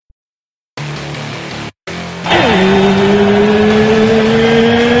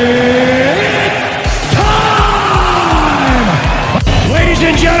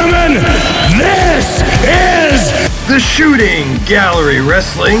Shooting Gallery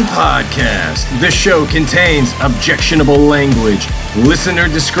Wrestling Podcast. This show contains objectionable language. Listener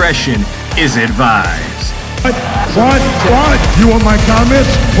discretion is advised. What? You want my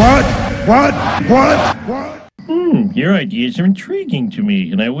comments? What? Your ideas are intriguing to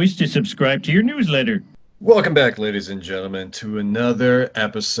me, and I wish to subscribe to your newsletter. Welcome back, ladies and gentlemen, to another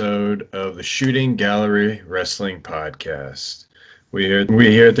episode of the Shooting Gallery Wrestling Podcast. We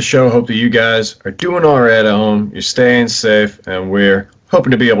here at the show hope that you guys are doing all right at home, you're staying safe, and we're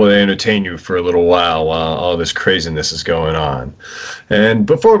hoping to be able to entertain you for a little while all this craziness is going on. And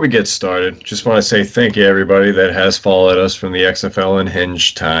before we get started, just want to say thank you everybody that has followed us from the XFL and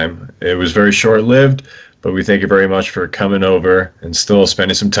Hinge time. It was very short-lived, but we thank you very much for coming over and still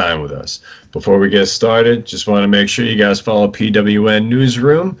spending some time with us. Before we get started, just want to make sure you guys follow PWN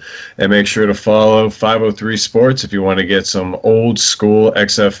Newsroom and make sure to follow 503 Sports if you want to get some old school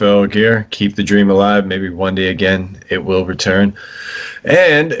XFL gear. Keep the dream alive. Maybe one day again it will return.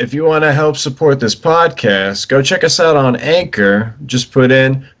 And if you want to help support this podcast, go check us out on Anchor. Just put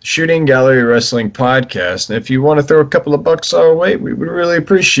in Shooting Gallery Wrestling Podcast. And if you want to throw a couple of bucks our way, we would really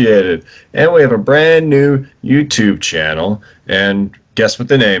appreciate it. And we have a brand new YouTube channel. And guess what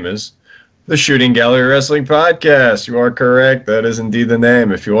the name is? The Shooting Gallery Wrestling Podcast. You are correct. That is indeed the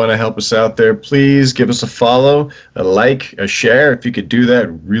name. If you want to help us out there, please give us a follow, a like, a share. If you could do that,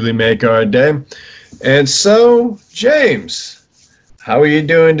 really make our day. And so, James, how are you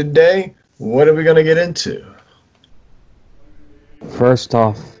doing today? What are we going to get into? First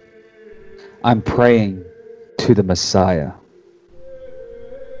off, I'm praying to the Messiah.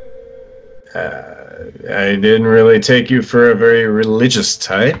 I didn't really take you for a very religious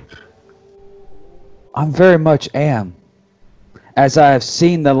type. I very much am. As I have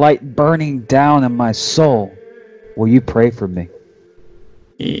seen the light burning down in my soul, will you pray for me?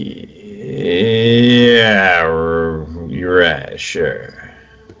 Yeah, you're right, sure.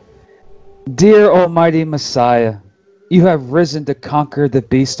 Dear Almighty Messiah, you have risen to conquer the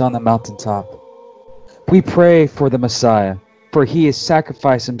beast on the mountaintop. We pray for the Messiah, for he has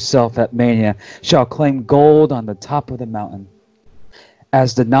sacrificed himself at Mania, shall claim gold on the top of the mountain,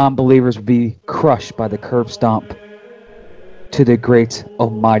 as the non-believers will be crushed by the curb stomp to the great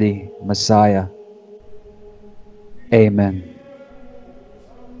Almighty Messiah. Amen.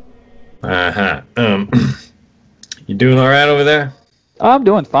 You doing all right over there? I'm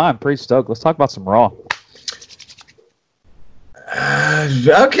doing fine. Pretty stoked. Let's talk about some Raw.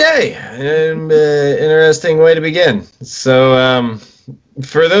 Okay. Interesting way to begin. So,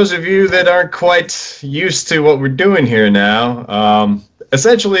 for those of you that aren't quite used to what we're doing here now,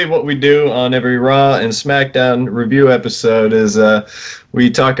 essentially what we do on every Raw and SmackDown review episode is we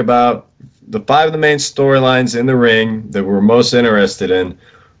talk about the 5 of the main storylines in the ring that we're most interested in.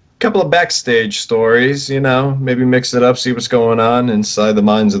 Couple of backstage stories, maybe mix it up, see what's going on inside the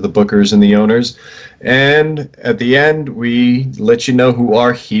minds of the bookers and the owners. And at the end, we let you know who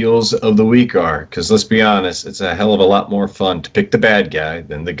our heels of the week are. Because let's be honest, it's a hell of a lot more fun to pick the bad guy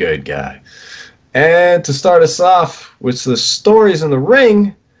than the good guy. And to start us off with the stories in the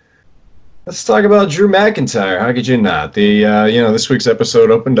ring, let's talk about Drew McIntyre. How could you not? This week's episode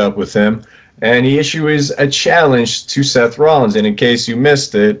opened up with him. And he issues a challenge to Seth Rollins. And in case you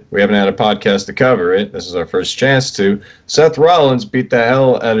missed it, we haven't had a podcast to cover it. This is our first chance to. Seth Rollins beat the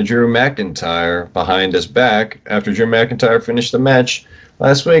hell out of Drew McIntyre behind his back after Drew McIntyre finished the match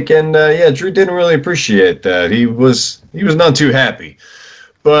last week. And Drew didn't really appreciate that. He was not too happy.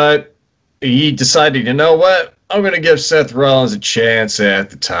 But he decided, you know what? I'm going to give Seth Rollins a chance at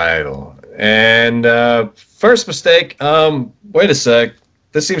the title. And first mistake, wait a sec.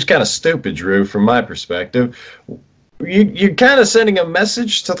 This seems kind of stupid, Drew, from my perspective. You're kind of sending a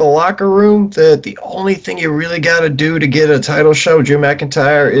message to the locker room that the only thing you really got to do to get a title shot, Drew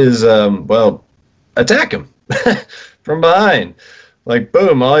McIntyre, is, attack him from behind. Like,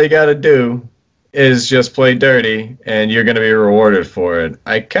 boom, all you got to do is just play dirty, and you're going to be rewarded for it.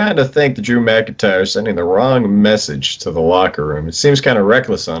 I kind of think that Drew McIntyre is sending the wrong message to the locker room. It seems kind of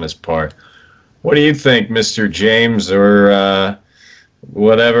reckless on his part. What do you think, Mr. James, or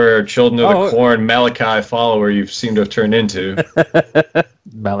whatever Children of the Corn Malachi follower you seem to have turned into?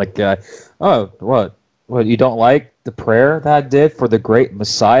 Malachi. Oh, what? What, you don't like the prayer that I did for the great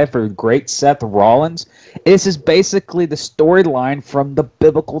Messiah, for great Seth Rollins? This is basically the storyline from the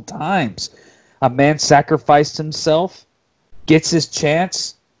biblical times. A man sacrificed himself, gets his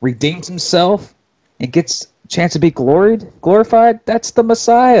chance, redeems himself, and gets a chance to be glorified. That's the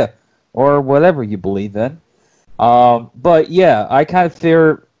Messiah, or whatever you believe in. But yeah, I kind of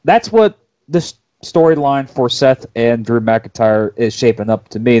fear that's what this storyline for Seth and Drew McIntyre is shaping up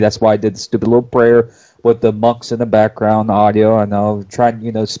to me. That's why I did the stupid little prayer with the monks in the background audio. I know,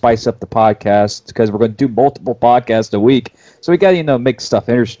 trying spice up the podcast because we're going to do multiple podcasts a week, so we got to make stuff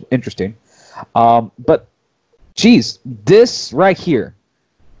interesting. But geez, this right here,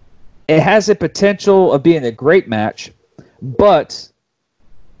 it has the potential of being a great match, but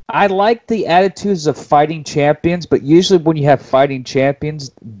I like the attitudes of fighting champions, but usually when you have fighting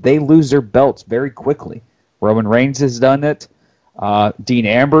champions, they lose their belts very quickly. Roman Reigns has done it. Dean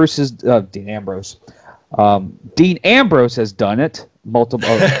Ambrose has done it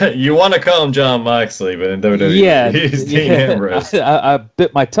multiple. You want to call him John Moxley, but in WWE, he's Dean Ambrose. I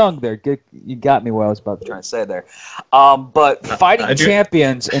bit my tongue there. You got me what I was about to try to say there. But fighting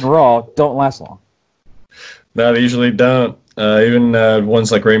champions in Raw don't last long. No, they usually don't. Even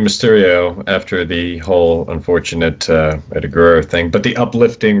ones like Rey Mysterio after the whole unfortunate Eddie Guerrero thing. But the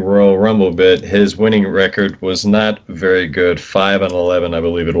uplifting Royal Rumble bit, his winning record was not very good. 5-11, I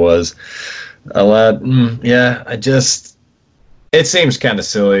believe it was. A lot. It seems kind of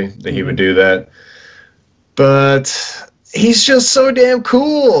silly that he would do that. But he's just so damn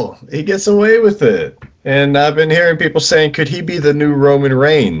cool. He gets away with it. And I've been hearing people saying, could he be the new Roman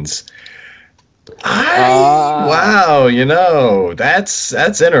Reigns? Wow, that's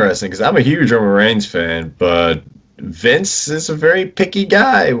interesting because I'm a huge Roman Reigns fan, but Vince is a very picky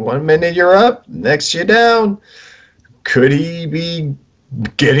guy. 1 minute you're up, next you're down. Could he be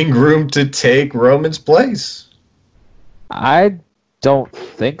getting groomed to take Roman's place? I don't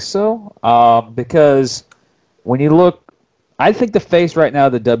think so, because when you look, I think the face right now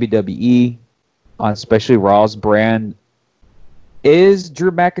of the WWE, especially Raw's brand, is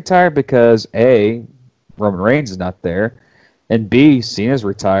Drew McIntyre because A, Roman Reigns is not there, and B, Cena's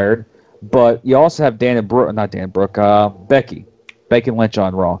retired. But you also have Becky Lynch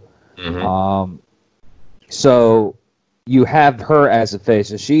on Raw. Mm-hmm. So you have her as a face.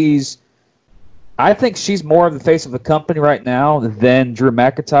 And I think she's more of the face of the company right now than Drew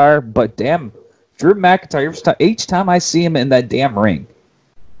McIntyre. But damn, Drew McIntyre, each time I see him in that damn ring,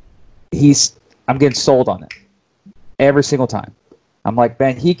 I'm getting sold on it every single time. I'm like,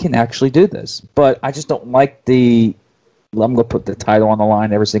 man, he can actually do this. But I just don't like I'm going to put the title on the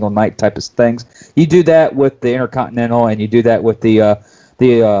line every single night type of things. You do that with the Intercontinental, and you do that with the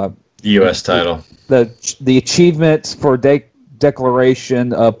U.S. title. The Achievement for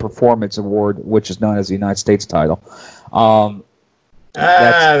Declaration of Performance Award, which is known as the United States title.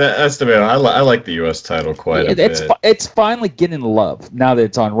 That's debatable. I like the U.S. title quite a bit. It's finally getting love now that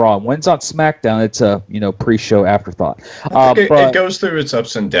it's on Raw. When it's on SmackDown, it's a pre-show afterthought. It goes through its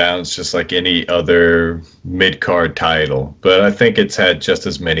ups and downs, just like any other mid-card title. But I think it's had just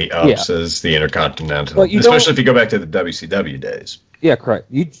as many ups as the Intercontinental, especially if you go back to the WCW days. Yeah, correct.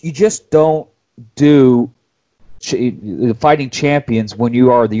 You just don't do fighting champions when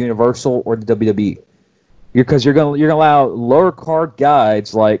you are the Universal or the WWE. Because you're gonna allow lower card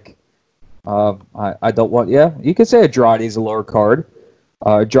guys like you could say Andrade's a lower card.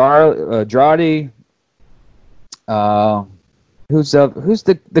 Andrade. Who's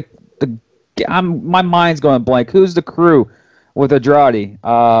the my mind's going blank. Who's the crew with Andrade?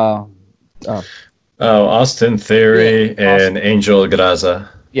 Austin Theory and Angel Garza.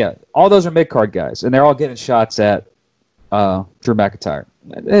 Yeah, all those are mid card guys, and they're all getting shots at Drew McIntyre.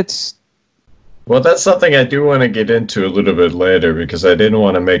 Well, that's something I do want to get into a little bit later because I didn't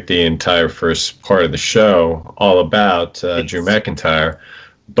want to make the entire first part of the show all about Drew McIntyre.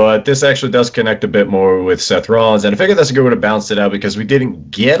 But this actually does connect a bit more with Seth Rollins. And I figured that's a good way to balance it out because we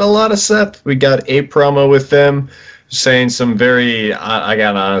didn't get a lot of Seth. We got a promo with them saying some very, I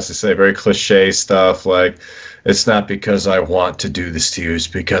got to honestly say, very cliche stuff like, it's not because I want to do this to you, it's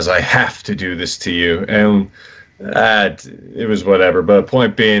because I have to do this to you. And it was whatever, but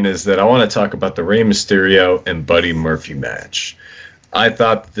point being is that I want to talk about the Rey Mysterio and Buddy Murphy match. I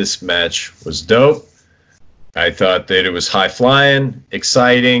thought this match was dope. I thought that it was high-flying,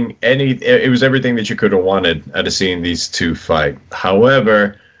 exciting. It was everything that you could have wanted out of seeing these two fight.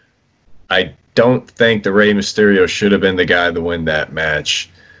 However, I don't think the Rey Mysterio should have been the guy to win that match.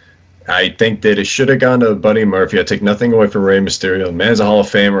 I think that it should have gone to Buddy Murphy. I take nothing away from Rey Mysterio. The man's a Hall of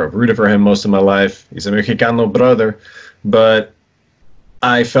Famer. I've rooted for him most of my life. He's a Mexicano brother. But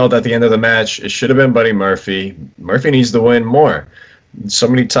I felt at the end of the match, it should have been Buddy Murphy. Murphy needs to win more. So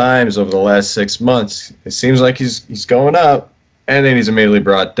many times over the last 6 months, it seems like he's going up, and then he's immediately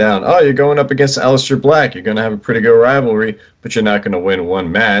brought down. Oh, you're going up against Aleister Black. You're going to have a pretty good rivalry, but you're not going to win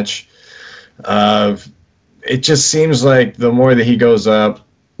one match. It just seems like the more that he goes up,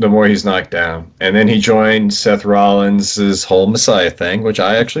 the more he's knocked down. And then he joined Seth Rollins' whole Messiah thing, which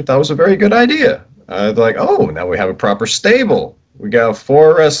I actually thought was a very good idea. Like, oh, now we have a proper stable. we got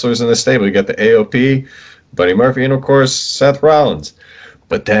 4 wrestlers in the stable. We got the AOP, Buddy Murphy, and of course Seth Rollins.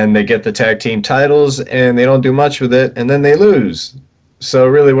 But then they get the tag team titles and they don't do much with it, and then they lose. So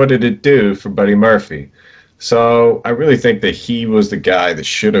really, what did it do for Buddy Murphy? So I really think that he was the guy that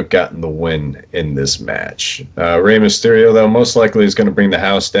should have gotten the win in this match. Rey Mysterio, though, most likely is going to bring the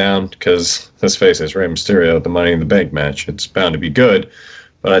house down because, let's face it, it's Rey Mysterio at the Money in the Bank match. It's bound to be good.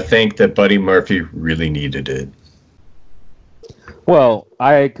 But I think that Buddy Murphy really needed it. Well,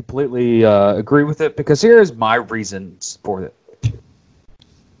 I completely agree with it because here's my reasons for it.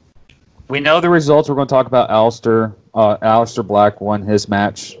 We know the results. We're going to talk about Aleister. Aleister Black won his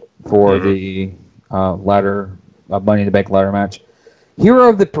match for the ladder Money in the Bank ladder match. Here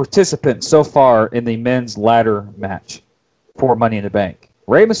are the participants so far in the men's ladder match for Money in the Bank: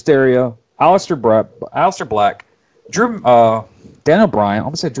 Rey Mysterio, Aleister Black, Daniel Bryan. I'm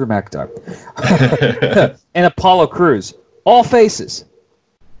gonna say Drew McIntyre, and Apollo Crews. All faces.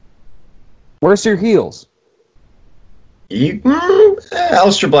 Where's your heels?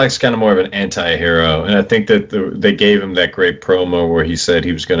 Aleister Black's kind of more of an anti-hero, and I think that they gave him that great promo where he said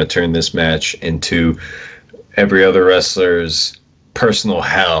he was going to turn this match into every other wrestler's personal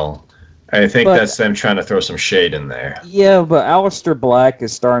hell. I think that's them trying to throw some shade in there. Yeah, but Aleister Black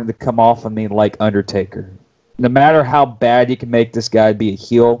is starting to come off of me like Undertaker. No matter how bad you can make this guy be a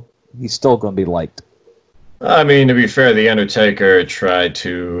heel, he's still going to be liked. I mean, to be fair, The Undertaker tried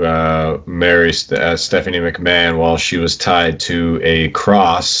to marry Stephanie McMahon while she was tied to a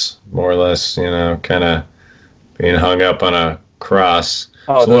cross, more or less, kind of being hung up on a cross.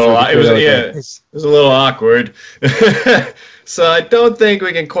 Oh, it was a little awkward. So I don't think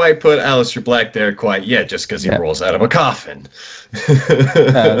we can quite put Aleister Black there quite yet, just because he rolls out of a coffin.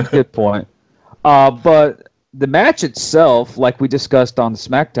 That's a good point. But the match itself, like we discussed on the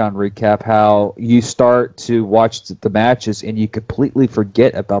SmackDown recap, how you start to watch the matches and you completely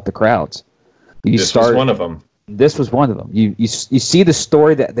forget about the crowds. This was one of them. This was one of them. You see the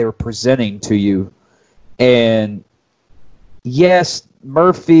story that they were presenting to you, and yes,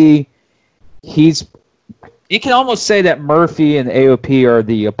 Murphy, you can almost say that Murphy and AOP are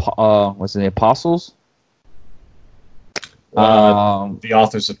the Apostles? The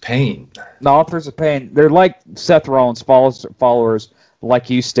Authors of Pain. The Authors of Pain. They're like Seth Rollins followers, like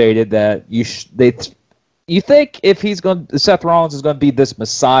you stated, that you think if Seth Rollins is going to be this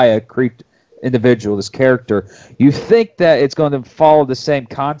Messiah individual, this character, you think that it's going to follow the same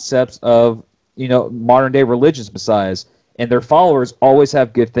concepts of modern day religious messiahs, and their followers always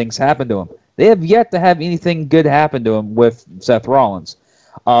have good things happen to them. They have yet to have anything good happen to them with Seth Rollins,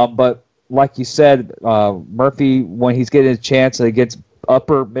 but like you said, Murphy, when he's getting a chance against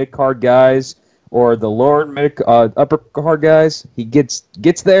upper mid-card guys or the lower upper card guys, he gets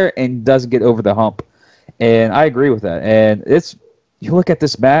there and doesn't get over the hump. And I agree with that. And you look at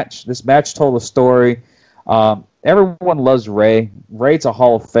this match. This match told a story. Everyone loves Rey. Rey's a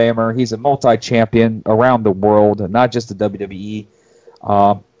Hall of Famer. He's a multi-champion around the world, not just the WWE.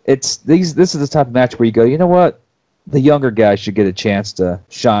 This is the type of match where you go, you know what? The younger guys should get a chance to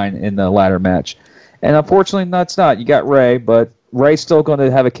shine in the ladder match. And unfortunately, that's not. You got Rey, but Rey's still going to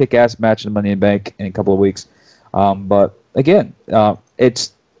have a kick-ass match in Money in the Bank in a couple of weeks. But again,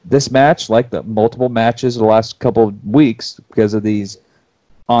 it's this match, like the multiple matches the last couple of weeks, because of these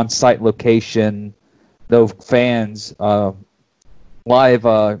on-site location, those fans,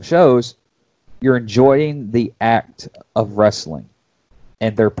 live shows, you're enjoying the act of wrestling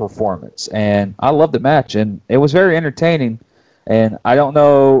and their performance. And I love the match, and it was very entertaining. And I don't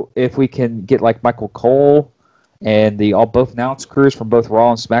know if we can get like Michael Cole and both announce crews from both Raw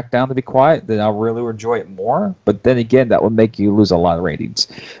and SmackDown to be quiet, then I'll really enjoy it more. But then again, that would make you lose a lot of ratings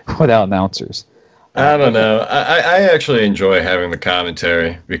without announcers. I don't know. I actually enjoy having the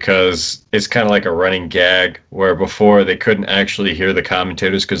commentary because it's kind of like a running gag where before they couldn't actually hear the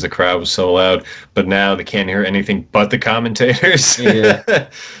commentators because the crowd was so loud, but now they can't hear anything but the commentators. Yeah.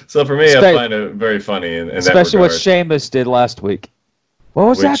 So for me, I find it very funny in especially that regard. What Sheamus did last week. What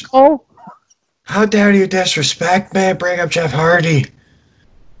was that, Cole? How dare you disrespect me? Bring up Jeff Hardy.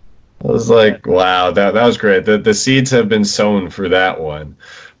 I was like, wow, that was great. The seeds have been sown for that one.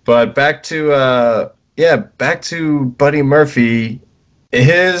 But back to Buddy Murphy.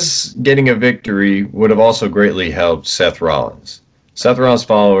 His getting a victory would have also greatly helped Seth Rollins. Seth Rollins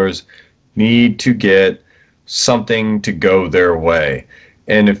followers need to get something to go their way.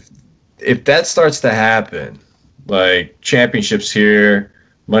 And if that starts to happen, like championships here,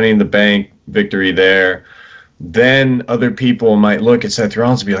 Money in the Bank, victory there, then other people might look at Seth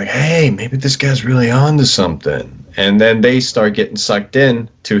Rollins and be like, hey, maybe this guy's really on to something. And then they start getting sucked in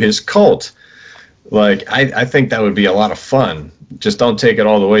to his cult. Like, I think that would be a lot of fun just don't take it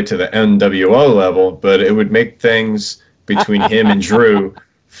all the way to the NWO level, but it would make things between him and Drew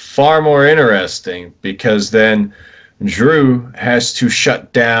far more interesting, because then Drew has to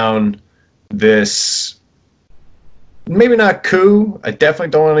shut down this, maybe not coup. I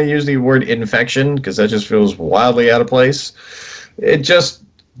definitely don't want to use the word infection because that just feels wildly out of place. It just,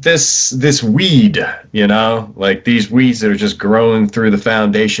 this weed, like these weeds that are just growing through the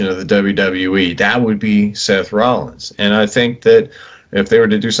foundation of the WWE, that would be Seth Rollins. And I think that if they were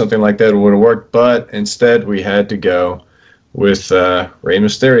to do something like that, it would have worked. But instead, we had to go with Rey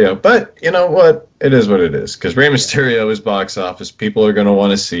Mysterio. But you know what? It is what it is, because Rey Mysterio is box office. People are going to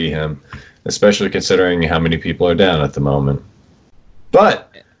want to see him, especially considering how many people are down at the moment.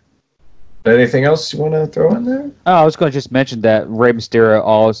 But anything else you want to throw in there? Oh, I was going to just mention that Rey Mysterio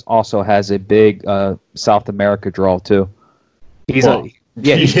also has a big South America draw too. He's big,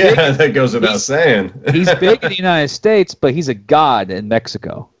 that goes without saying. He's big in the United States, but he's a god in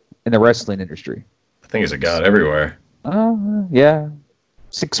Mexico in the wrestling industry. I think he's a god everywhere. Yeah.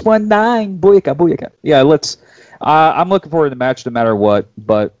 619, booyaka, booyaka. Yeah, I'm looking forward to the match no matter what,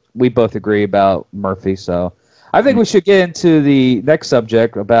 but we both agree about Murphy, so I think we should get into the next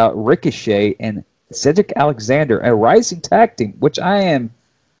subject about Ricochet and Cedric Alexander, a rising tag team, which I am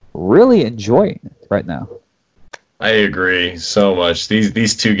really enjoying right now. I agree so much.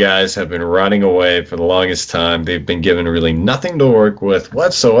 These two guys have been running away for the longest time. They've been given really nothing to work with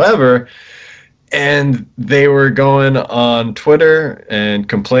whatsoever. And they were going on Twitter and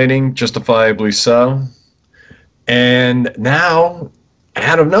complaining, justifiably so. And now,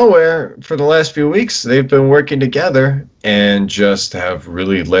 out of nowhere, for the last few weeks, they've been working together and just have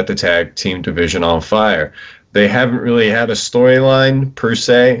really lit the tag team division on fire. They haven't really had a storyline, per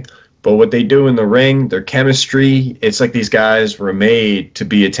se, but what they do in the ring, their chemistry, it's like these guys were made to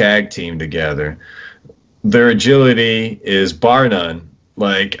be a tag team together. Their agility is bar none.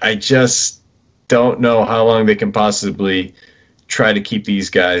 Like, I just don't know how long they can possibly try to keep these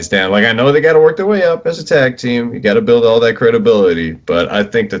guys down. Like, I know they got to work their way up as a tag team. You got to build all that credibility, but I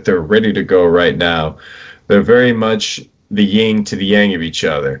think that they're ready to go right now. They're very much the yin to the yang of each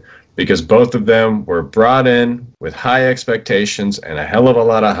other, because both of them were brought in with high expectations and a hell of a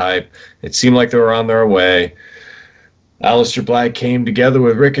lot of hype. It seemed like they were on their way. Aleister Black came together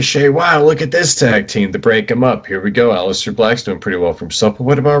with Ricochet. Wow, look at this tag team to break him up. Here we go. Aleister Black's doing pretty well for himself. But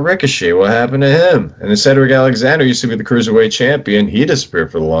what about Ricochet? What happened to him? And then Cedric Alexander used to be the Cruiserweight champion. He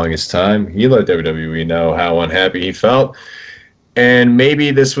disappeared for the longest time. He let WWE know how unhappy he felt. And maybe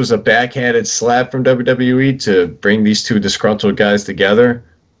this was a backhanded slap from WWE to bring these two disgruntled guys together.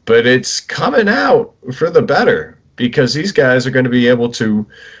 But it's coming out for the better, because these guys are going to be able to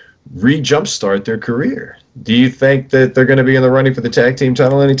re-jumpstart their career. Do you think that they're going to be in the running for the tag team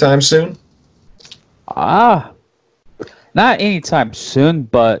title anytime soon? Not anytime soon,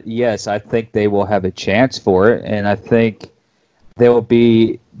 but yes, I think they will have a chance for it, and I think they will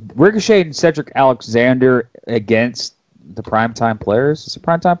be Ricochet and Cedric Alexander against the Primetime Players. Is it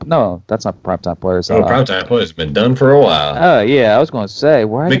Primetime? No, that's not Primetime Players. Primetime Players have been done for a while. Oh, yeah, I was going to say.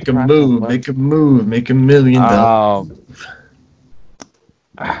 Why make a move, make a move, make $1 million.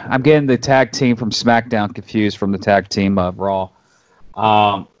 I'm getting the tag team from SmackDown confused from the tag team of Raw.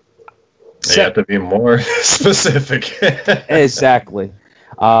 You have to be more specific. Exactly.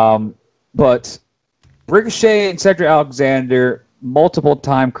 But Ricochet and Cedric Alexander,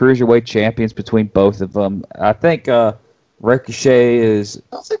 multiple-time Cruiserweight champions between both of them. I think Ricochet is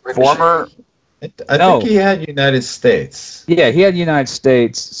former... I think he had United States. Yeah, he had United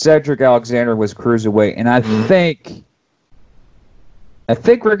States. Cedric Alexander was Cruiserweight. And I think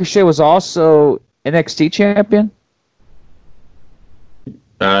Ricochet was also NXT champion.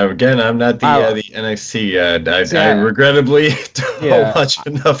 Again, I'm not the NXT. I regrettably don't watch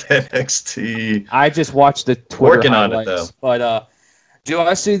enough NXT. I just watched the Twitter working highlights, on it, though. But do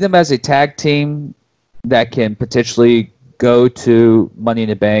I see them as a tag team that can potentially go to Money in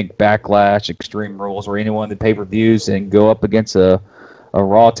the Bank, Backlash, Extreme Rules, or any one of the pay-per-views and go up against a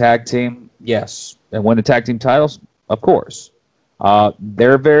Raw tag team? Yes. And win the tag team titles? Of course.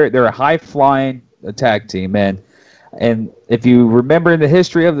 They're a high-flying tag team, and if you remember in the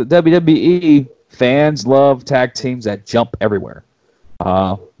history of the WWE, fans love tag teams that jump everywhere.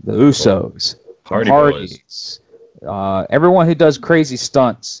 The Usos, Hardys, everyone who does crazy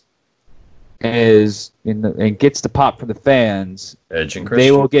stunts and gets the pop from the fans. Edge and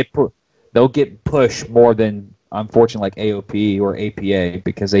Christian. They'll get pushed more than, unfortunately, like AOP or APA,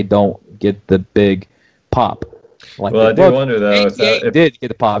 because they don't get the big pop. I do wonder though. They did get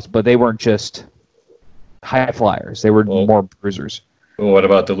the pops, but they weren't just high flyers. They were more bruisers. Well, what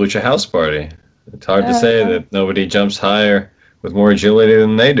about the Lucha House Party? It's hard to say that nobody jumps higher with more agility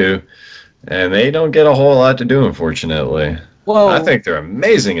than they do, and they don't get a whole lot to do, unfortunately. Well, I think they're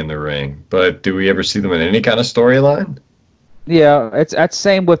amazing in the ring, but do we ever see them in any kind of storyline? yeah, it's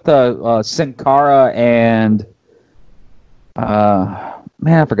same with Sin Cara and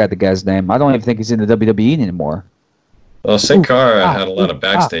man, I forgot the guy's name. I don't even think he's in the WWE anymore. Well, Sin Cara had a lot of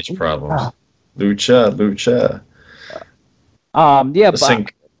backstage problems. Lucha. Yeah,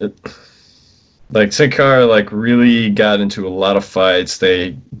 but Sin Cara really got into a lot of fights.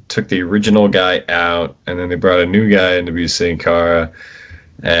 They took the original guy out, and then they brought a new guy in to be Sin Cara,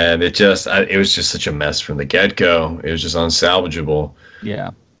 and it was just such a mess from the get-go. It was just unsalvageable.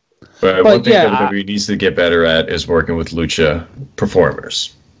 yeah. But one thing WWE needs to get better at is working with lucha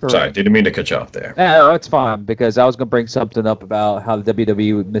performers. Correct. Sorry, didn't mean to cut you off there. No, it's fine, because I was going to bring something up about how the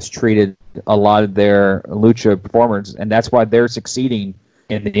WWE mistreated a lot of their lucha performers, and that's why they're succeeding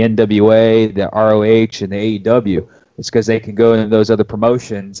in the NWA, the ROH, and the AEW. It's because they can go into those other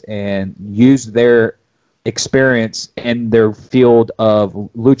promotions and use their experience in their field of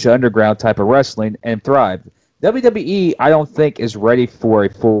lucha underground type of wrestling and thrive. WWE, I don't think, is ready for a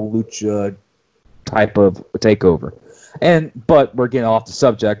full lucha type of takeover. But we're getting off the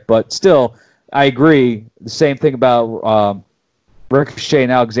subject. But still, I agree. The same thing about Ricochet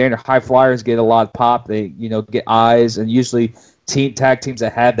and Alexander. High flyers get a lot of pop. They get eyes, and usually tag teams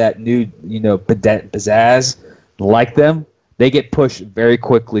that have that new pizzazz like them, they get pushed very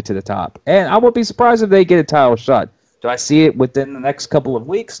quickly to the top. And I won't be surprised if they get a title shot. Do I see it within the next couple of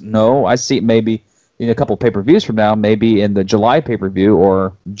weeks? No, I see it maybe in a couple of pay-per-views from now, maybe in the July pay-per-view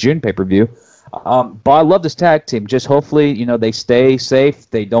or June pay-per-view. But I love this tag team. Just hopefully, they stay safe,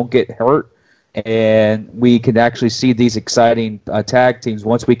 they don't get hurt, and we can actually see these exciting tag teams.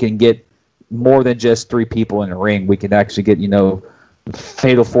 Once we can get more than just 3 people in a ring, we can actually get,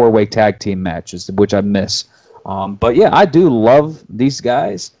 fatal 4-way tag team matches, which I miss. But yeah, I do love these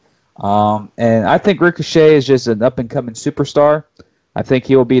guys. And I think Ricochet is just an up-and-coming superstar. I think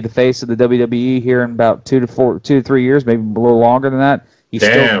he'll be the face of the WWE here in about 2 to 3 years, maybe a little longer than that.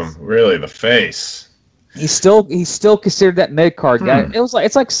 Really, the face. He's still considered that mid-card guy.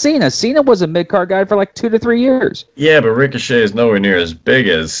 It's like Cena. Cena was a mid-card guy for 2 to 3 years. Yeah, but Ricochet is nowhere near as big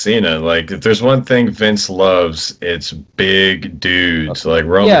as Cena. If there's one thing Vince loves, it's big dudes.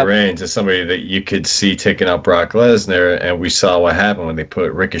 Roman Reigns is somebody that you could see taking out Brock Lesnar, and we saw what happened when they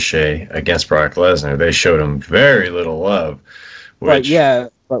put Ricochet against Brock Lesnar. They showed him very little love, which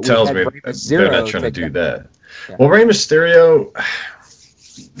tells me they're not trying to do that. Yeah. Well, Rey Mysterio,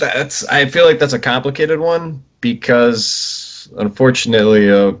 I feel like that's a complicated one because,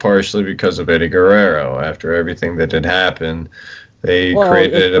 unfortunately, partially because of Eddie Guerrero. After everything that had happened, they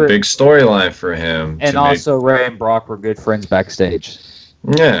created a big storyline for him. And also, Rey and Brock were good friends backstage.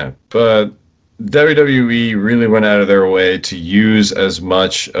 Yeah, but WWE really went out of their way to use as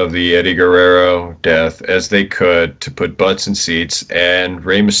much of the Eddie Guerrero death as they could to put butts in seats. And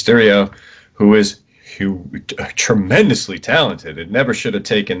Rey Mysterio, who is tremendously talented, it never should have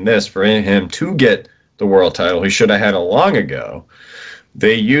taken this for him to get the world title. He should have had it long ago.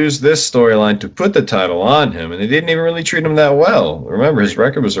 They used this storyline to put the title on him, and they didn't even really treat him that well. Remember, his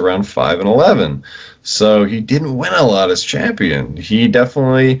record was around 5-11, so he didn't win a lot as champion. He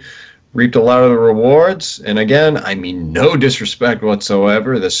definitely reaped a lot of the rewards, and again, I mean no disrespect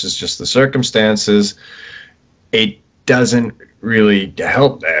whatsoever. This is just the circumstances. It doesn't really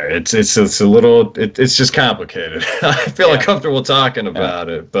help there. It's just complicated. I feel uncomfortable talking about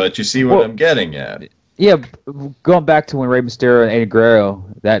it, but you see what I'm getting at. Yeah, going back to when Rey Mysterio and Eddie Guerrero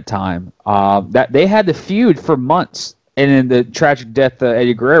that time, that they had the feud for months, and then the tragic death of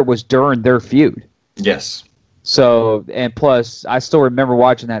Eddie Guerrero was during their feud. Yes. So, and plus, I still remember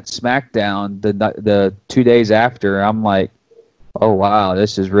watching that SmackDown the 2 days after. I'm like, oh wow,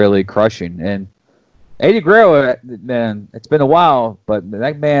 this is really crushing. And Eddie Guerrero, man, it's been a while, but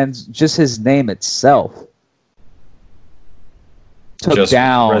that man's just his name itself just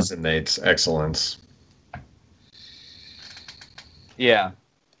resonates excellence. Yeah.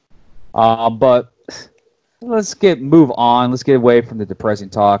 But let's move on. Let's get away from the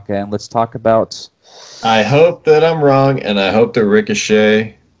depressing talk, and let's talk about. I hope that I'm wrong, and I hope that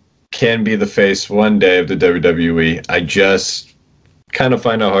Ricochet can be the face one day of the WWE. I just kind of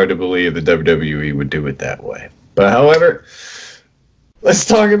find it hard to believe the WWE would do it that way. But however, let's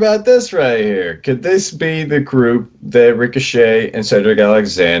talk about this right here. Could this be the group that Ricochet and Cedric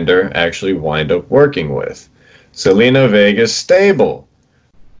Alexander actually wind up working with? Zelina Vega's stable.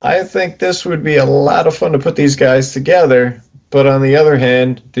 I think this would be a lot of fun to put these guys together. But on the other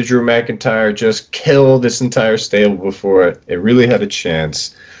hand, did Drew McIntyre just kill this entire stable before it really had a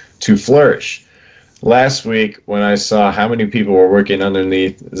chance to flourish? last week when I saw how many people were working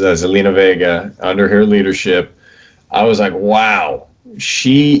underneath Zelina Vega under her leadership, I was like, wow,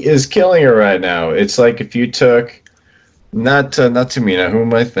 she is killing her right now. It's like if you took not Tamina, who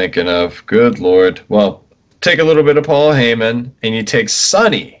am I thinking of? Good Lord. Well, take a little bit of Paul Heyman and you take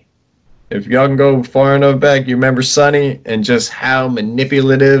Sunny. If y'all can go far enough back, you remember Sunny and just how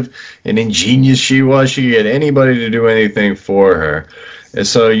manipulative and ingenious she was. She could get anybody to do anything for her. And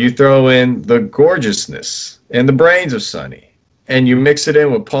so you throw in the gorgeousness and the brains of Sunny, and you mix it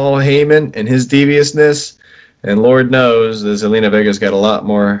in with Paul Heyman and his deviousness, and Lord knows that Zelina Vega's got a lot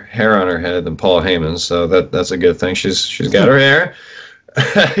more hair on her head than Paul Heyman, so that's a good thing. She's got her hair.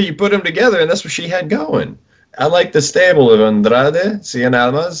 You put them together, and that's what she had going. I like the stable of Andrade, Cien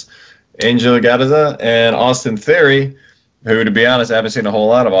Almas, Angel Garza, and Austin Theory, who, to be honest, I haven't seen a whole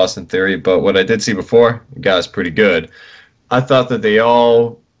lot of Austin Theory, but what I did see before, the guy's pretty good. I thought that they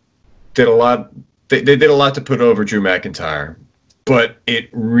all did a lot. They did a lot to put over Drew McIntyre, but it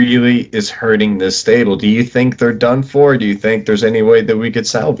really is hurting this stable. Do you think they're done for? Do you think there's any way that we could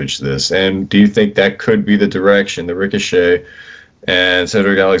salvage this? And do you think that could be the direction that Ricochet and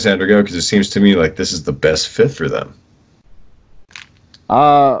Cedric Alexander go? Because it seems to me like this is the best fit for them.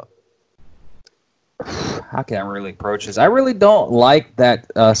 How can I really approach this? I really don't like that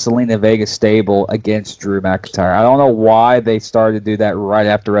Zelina Vega stable against Drew McIntyre. I don't know why they started to do that right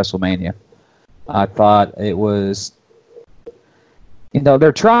after WrestleMania. I thought it was,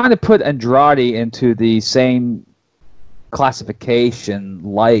 they're trying to put Andrade into the same classification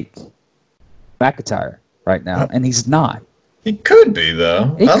like McIntyre right now, and he's not. He could be,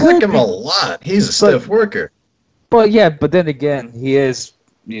 though. I like him a lot. He's a stiff worker. But then again, he is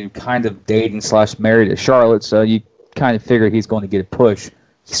kind of dating / married to Charlotte, so you kind of figure he's going to get a push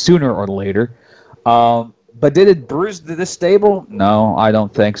sooner or later. But did it bruise this stable? No, I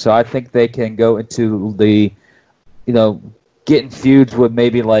don't think so. I think they can go into the, getting feuds with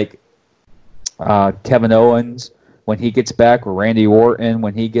maybe like Kevin Owens when he gets back, or Randy Orton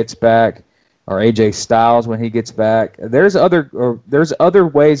when he gets back, or AJ Styles when he gets back. There's other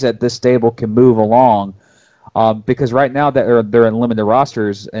ways that this stable can move along. Because right now that they're in limited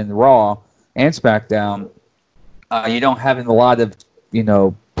rosters in Raw and SmackDown, you don't have a lot of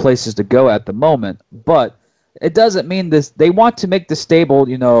places to go at the moment. But it doesn't mean this. They want to make the stable.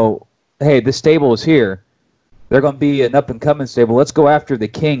 Hey, the stable is here. They're going to be an up and coming stable. Let's go after the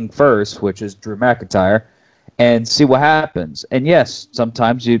king first, which is Drew McIntyre, and see what happens. And yes,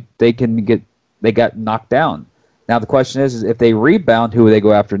 sometimes they got knocked down. Now the question is if they rebound, who will they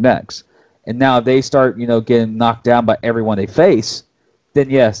go after next? And now if they start, getting knocked down by everyone they face, then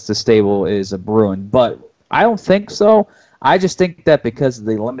yes, the stable is a ruin. But I don't think so. I just think that because of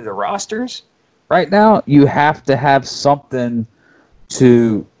the limited rosters right now, you have to have something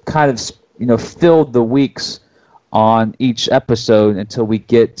to kind of, fill the weeks on each episode until we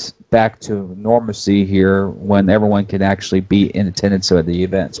get back to normalcy here when everyone can actually be in attendance at the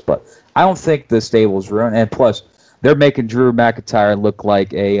events. But I don't think the stable is ruined. And plus, they're making Drew McIntyre look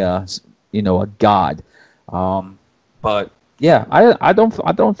like a god. But yeah, I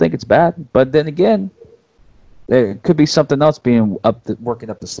don't think it's bad. But then again, there could be something else being working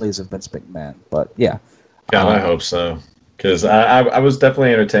up the sleeves of Vince McMahon. But yeah, I hope so, because I was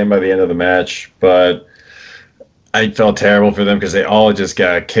definitely entertained by the end of the match, but I felt terrible for them because they all just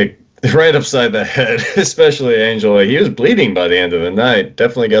got kicked right upside the head, especially Angel. He was bleeding by the end of the night.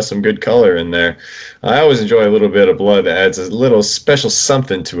 Definitely got some good color in there. I always enjoy a little bit of blood that adds a little special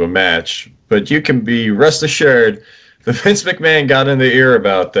something to a match. But you can be rest assured that Vince McMahon got in the ear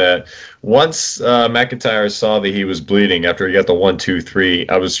about that. Once McIntyre saw that he was bleeding after he got the 1, 2, 3,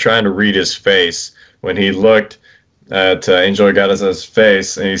 I was trying to read his face when he looked at Angel Garza's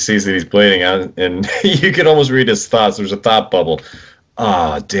face and he sees that he's bleeding, and you could almost read his thoughts. There's a thought bubble.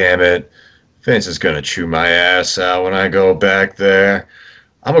 Ah, oh, damn it. Vince is going to chew my ass out when I go back there.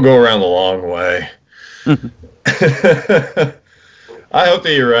 I'm going to go around the long way. I hope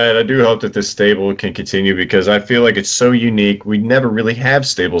that you're right. I do hope that this stable can continue because I feel like it's so unique. We never really have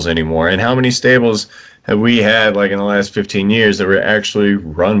stables anymore. And how many stables have we had like in the last 15 years that were actually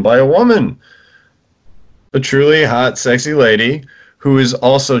run by a woman? A truly hot, sexy lady who is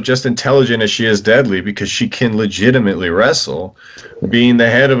also just intelligent as she is deadly because she can legitimately wrestle, being the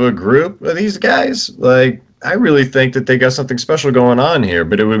head of a group of these guys. Like, I really think that they got something special going on here,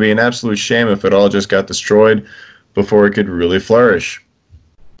 but it would be an absolute shame if it all just got destroyed before it could really flourish.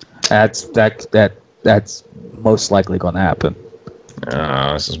 That's most likely going to happen.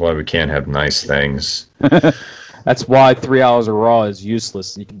 This is why we can't have nice things. That's why 3 hours of Raw is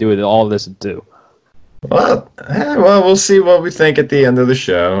useless. You can do it all this in 2. Well, we'll see what we think at the end of the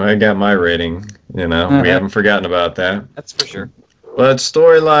show. I got my rating. We haven't forgotten about that. That's for sure. But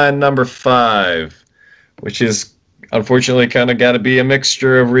storyline number 5, which is unfortunately kind of got to be a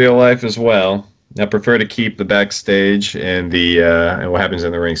mixture of real life as well. I prefer to keep the backstage and and what happens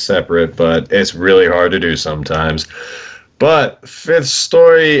in the ring separate, but it's really hard to do sometimes. But 5th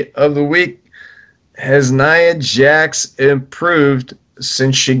story of the week: has Nia Jax improved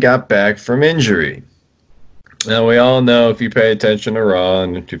since she got back from injury? Now, we all know, if you pay attention to Raw,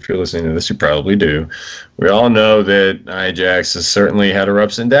 and if you're listening to this, you probably do, we all know that Nia Jax has certainly had her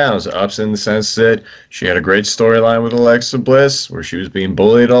ups and downs. Ups in the sense that she had a great storyline with Alexa Bliss, where she was being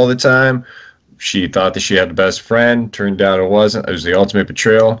bullied all the time. She thought that she had the best friend. Turned out it wasn't. It was the ultimate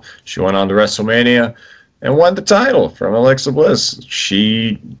betrayal. She went on to WrestleMania and won the title from Alexa Bliss.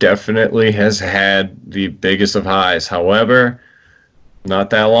 She definitely has had the biggest of highs. However, not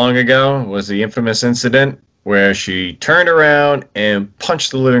that long ago was the infamous incident where she turned around and punched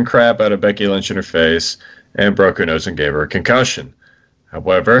the living crap out of Becky Lynch in her face and broke her nose and gave her a concussion.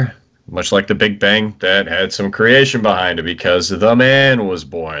 However, much like the Big Bang, that had some creation behind it because the man was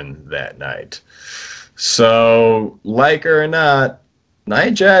born that night. So, like her or not,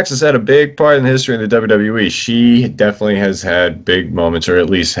 Nia Jax has had a big part in the history of the WWE. She definitely has had big moments, or at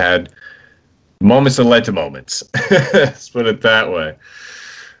least had moments that led to moments. Let's put it that way.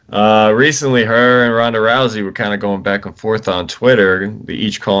 Recently, her and Ronda Rousey were kind of going back and forth on Twitter,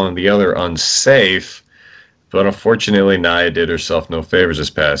 each calling the other unsafe. But unfortunately, Nia did herself no favors this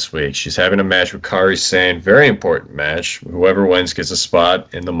past week. She's having a match with Kairi Sane, very important match. Whoever wins gets a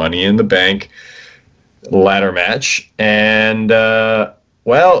spot in the Money in the Bank ladder match. And,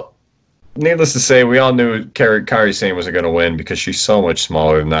 well, needless to say, we all knew Kairi Sane wasn't going to win because she's so much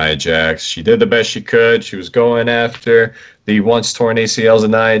smaller than Nia Jax. She did the best she could. She was going after the once torn ACLs of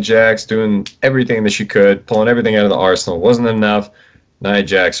Nia Jax, doing everything that she could, pulling everything out of the arsenal. It wasn't enough. Nia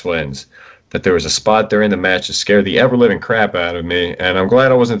Jax wins. That there was a spot during the match that scared the ever-living crap out of me, and I'm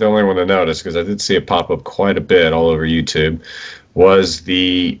glad I wasn't the only one to notice because I did see it pop up quite a bit all over YouTube, was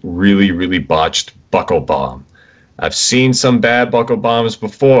the really, really botched buckle bomb. I've seen some bad buckle bombs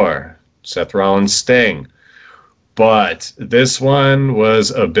before. Seth Rollins' Sting. But this one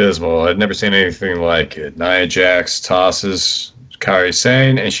was abysmal. I'd never seen anything like it. Nia Jax tosses Kairi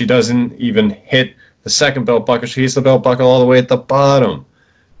Sane, and she doesn't even hit the second belt buckle. She hits the belt buckle all the way at the bottom.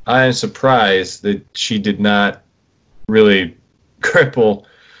 I am surprised that she did not really cripple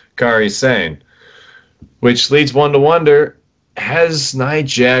Kairi Sane. Which leads one to wonder, has Nia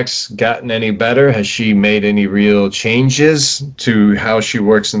Jax gotten any better? Has she made any real changes to how she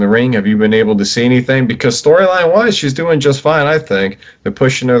works in the ring? Have you been able to see anything? Because storyline-wise, she's doing just fine, I think. They're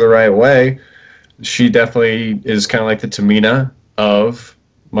pushing her the right way. She definitely is kind of like the Tamina of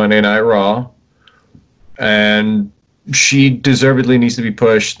Monday Night Raw. And she deservedly needs to be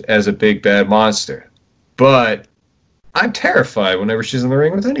pushed as a big bad monster. But I'm terrified whenever she's in the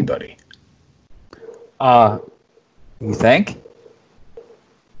ring with anybody. You think?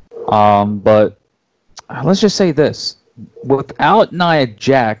 But let's just say this. Without Nia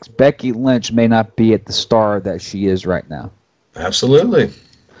Jax, Becky Lynch may not be at the star that she is right now. Absolutely.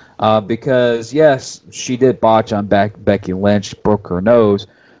 Because, yes, she did botch on Becky Lynch, broke her nose,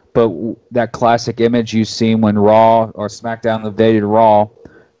 but that classic image you've seen when Raw or SmackDown invaded Raw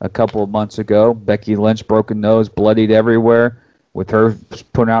a couple of months ago, Becky Lynch broken nose, bloodied everywhere, with her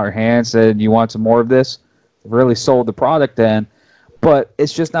putting out her hand, said, "You want some more of this?" Really sold the product then, but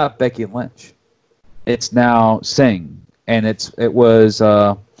it's just not Becky Lynch. It's now Singh, and there was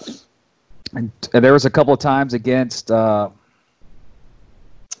a couple of times against not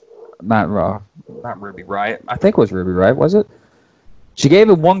Ruby Riott. I think it was Ruby Riott, was it? She gave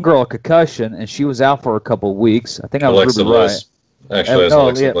one girl a concussion, and she was out for a couple of weeks. I think that was Ruby Riott. Actually, it's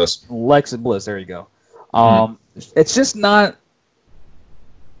Alexa Bliss. Alexa Bliss, there you go. It's just not,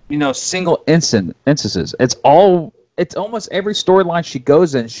 single instances. It's almost every storyline she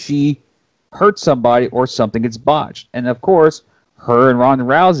goes in, she hurts somebody or something gets botched. And of course, her and Ronda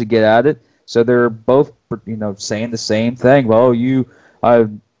Rousey get at it, so they're both, saying the same thing. Well, you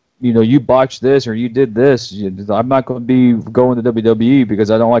botched this or you did this. I'm not going to be going to WWE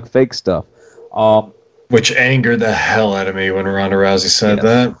because I don't like fake stuff. Which angered the hell out of me when Ronda Rousey said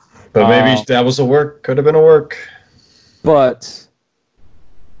that. But maybe that was a work. Could have been a work. But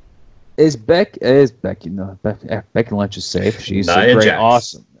Becky Lynch is safe. She's great,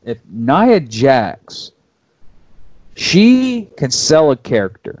 awesome. If Nia Jax, she can sell a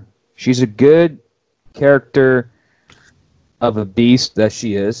character. She's a good character of a beast that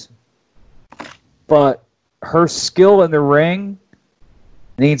she is. But her skill in the ring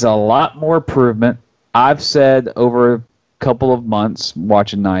needs a lot more improvement. I've said over a couple of months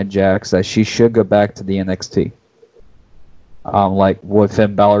watching Nia Jax that she should go back to the NXT. Like what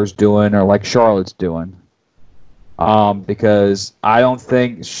Finn Balor's doing or like Charlotte's doing. Because I don't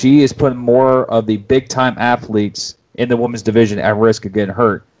think she is putting more of the big-time athletes in the women's division at risk of getting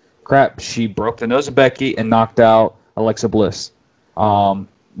hurt. Crap, she broke the nose of Becky and knocked out Alexa Bliss.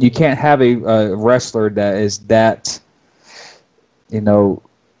 You can't have a wrestler that is that,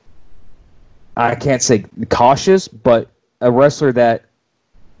 I can't say cautious, but a wrestler that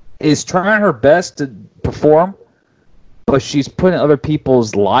is trying her best to perform, but she's putting other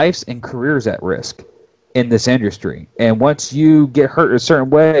people's lives and careers at risk in this industry. And once you get hurt a certain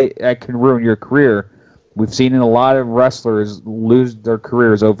way, that can ruin your career. We've seen a lot of wrestlers lose their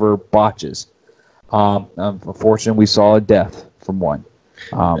careers over botches. Unfortunately, we saw a death from one.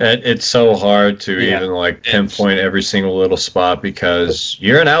 It's so hard to even pinpoint every single little spot because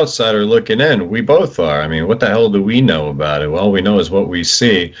you're an outsider looking in. We both are. I mean, what the hell do we know about it? Well, we know is what we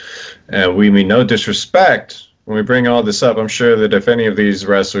see. And we mean no disrespect. When we bring all this up, I'm sure that if any of these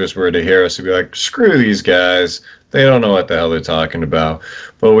wrestlers were to hear us, they'd be like, screw these guys. They don't know what the hell they're talking about.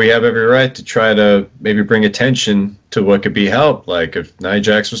 But we have every right to try to maybe bring attention to what could be helped. Like if Nia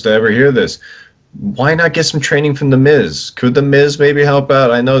Jax was to ever hear this, why not get some training from The Miz? Could The Miz maybe help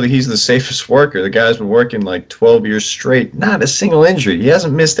out? I know that he's the safest worker. The guy's been working 12 years straight. Not a single injury. He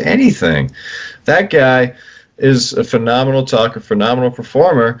hasn't missed anything. That guy is a phenomenal talker, phenomenal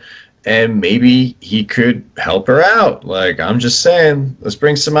performer, and maybe he could help her out. I'm just saying, let's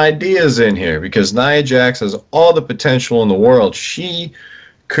bring some ideas in here because Nia Jax has all the potential in the world. She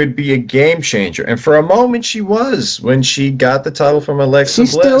could be a game changer. And for a moment she was when she got the title from Alexa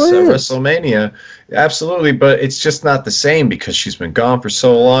Bliss at WrestleMania. Absolutely, but it's just not the same because she's been gone for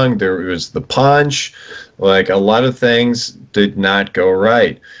so long. There was the punch. A lot of things did not go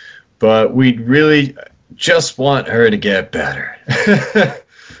right. But we really just want her to get better.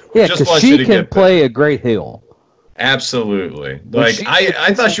 Yeah, because she can play a great heel. Absolutely.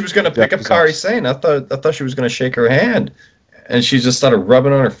 I thought she was going to pick up Kairi Sane. I thought she was going to shake her hand. And she just started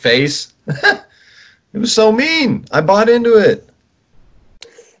rubbing on her face. It was so mean. I bought into it.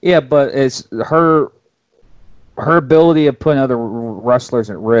 Yeah, but it's her ability of putting other wrestlers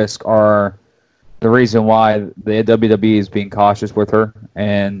at risk are the reason why the WWE is being cautious with her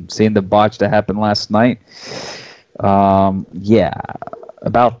and seeing the botch that happened last night. Yeah,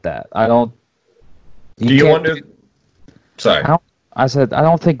 about that. I don't. Do you wonder? Sorry. I said I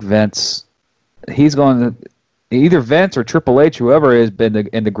don't think Vince. He's going to. Either Vince or Triple H, whoever has been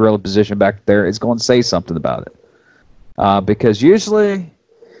in the gorilla position back there, is going to say something about it. Because usually,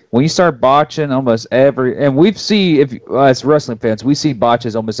 when you start botching almost every, and as wrestling fans, we see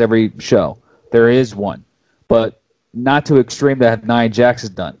botches almost every show. There is one, but not to extreme that Nia Jax has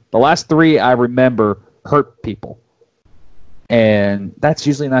done. The last three I remember hurt people, and that's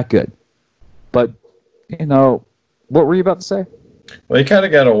usually not good. But what were you about to say? Well, you kind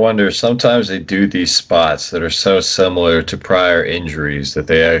of got to wonder, sometimes they do these spots that are so similar to prior injuries that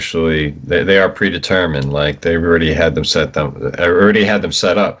they are predetermined, they've already had them set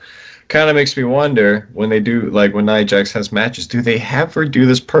up. Kind of makes me wonder when they do, when Nia Jax has matches, do they have her do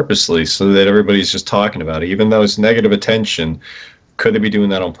this purposely so that everybody's just talking about it? Even though it's negative attention, could they be doing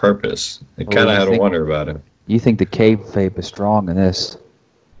that on purpose? I kind of had to wonder about it. You think the kayfabe is strong in this?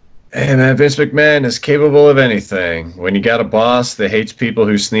 Hey man, Vince McMahon is capable of anything. When you got a boss that hates people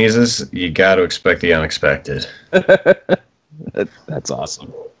who sneezes, you got to expect the unexpected. That's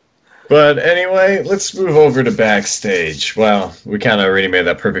awesome. But anyway, let's move over to backstage. Well, we kind of already made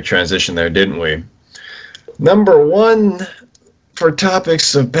that perfect transition there, didn't we? Number one for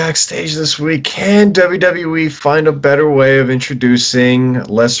topics of backstage this week, can WWE find a better way of introducing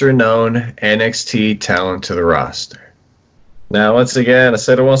lesser-known NXT talent to the roster? Now, once again, I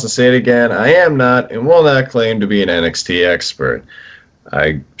said it once and say it again, I am not and will not claim to be an NXT expert.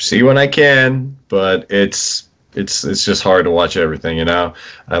 I see when I can, but it's just hard to watch everything, I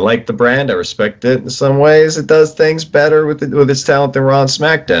like the brand. I respect it in some ways. It does things better with its talent than Raw and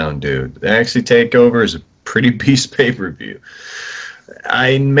SmackDown do. The NXT TakeOver is a pretty beast pay-per-view.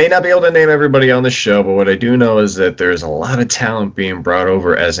 I may not be able to name everybody on the show, but what I do know is that there's a lot of talent being brought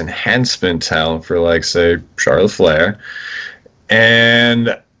over as enhancement talent for, say, Charlotte Flair.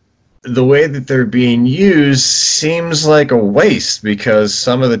 And the way that they're being used seems like a waste because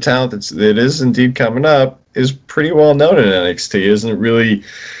some of the talent that is indeed coming up is pretty well known in NXT.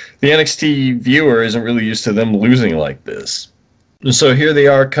 The NXT viewer isn't really used to them losing like this. And so here they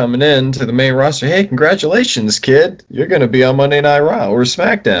are coming in to the main roster. Hey, congratulations, kid. You're going to be on Monday Night Raw or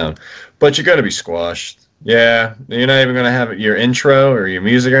SmackDown. But you're going to be squashed. Yeah, you're not even going to have your intro or your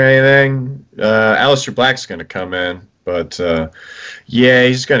music or anything. Aleister Black's going to come in, but yeah,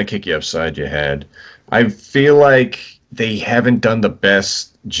 he's going to kick you upside your head. I feel like they haven't done the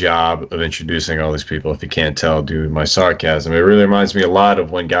best job of introducing all these people, if you can't tell due to my sarcasm. It really reminds me a lot of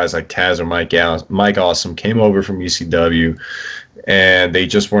when guys like Taz or Mike Awesome came over from ECW, and they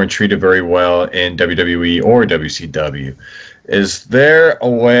just weren't treated very well in WWE or WCW. Is there a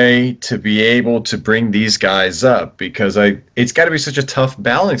way to be able to bring these guys up? Because it's got to be such a tough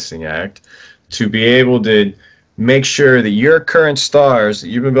balancing act to be able to make sure that your current stars that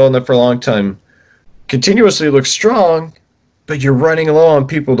you've been building up for a long time continuously look strong, but you're running low on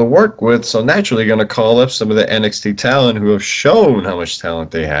people to work with, so naturally you're going to call up some of the NXT talent who have shown how much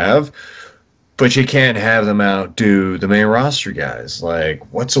talent they have, but you can't have them outdo the main roster guys. Like,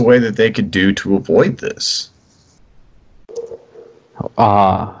 what's a way that they could do to avoid this?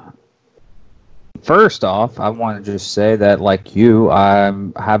 First off, I want to just say that, like you, I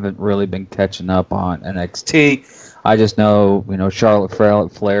haven't really been catching up on NXT. I just know, Charlotte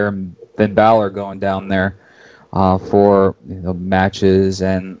Flair and Finn Balor going down there for matches,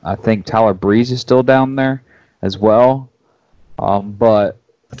 and I think Tyler Breeze is still down there as well. But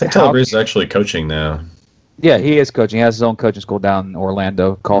I think Tyler Breeze is actually coaching now. Yeah, he is coaching. He has his own coaching school down in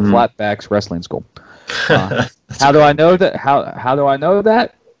Orlando called Flatbacks Wrestling School. How do I know that? How do I know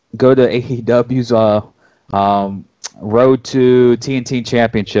that? Go to AEW's Road to TNT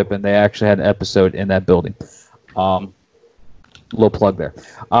Championship, and they actually had an episode in that building. Little plug there.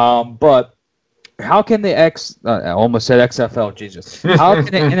 But how can the I almost said XFL, Jesus. How can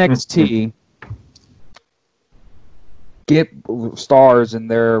the NXT get stars in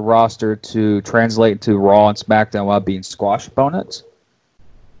their roster to translate to Raw and SmackDown while being squash opponents?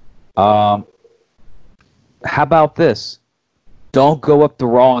 How about this? Don't go up to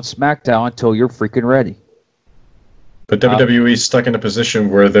Raw and SmackDown until you're freaking ready. But WWE's stuck in a position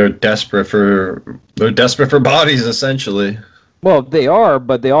where they're desperate for bodies, essentially. Well, they are,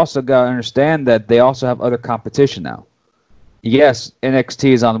 but they also got to understand that they also have other competition now. Yes,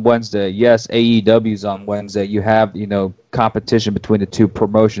 NXT is on Wednesday. Yes, AEW is on Wednesday. You have, competition between the two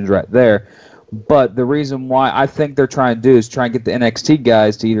promotions right there. But the reason why I think they're trying to do is try and get the NXT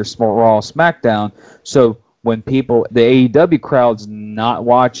guys to either Raw or SmackDown. So when the AEW crowd's not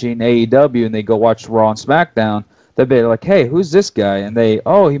watching AEW and they go watch Raw and SmackDown, they'll be like, hey, who's this guy? And he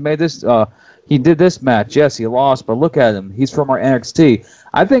made this, he did this match. Yes, he lost, but look at him. He's from our NXT.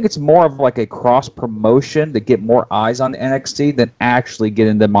 I think it's more of like a cross-promotion to get more eyes on the NXT than actually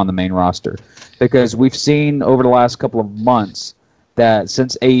getting them on the main roster. Because we've seen over the last couple of months that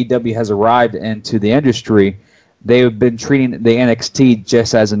since AEW has arrived into the industry, they have been treating the NXT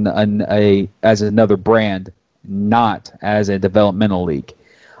just as as another brand, not as a developmental league.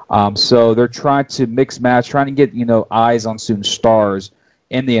 So they're trying to mix match, trying to get eyes on certain stars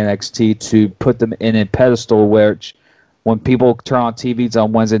in the NXT to put them in a pedestal, which when people turn on TVs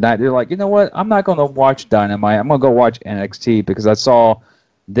on Wednesday night, they're like, you know what? I'm not going to watch Dynamite. I'm going to go watch NXT because I saw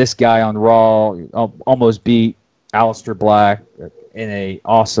this guy on Raw almost beat Aleister Black in a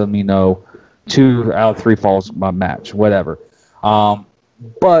awesome, 2 out of 3 falls match, whatever.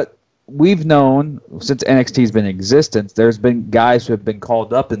 But we've known since NXT's been in existence, there's been guys who have been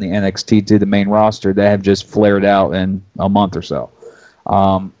called up in the NXT to the main roster that have just flared out in a month or so.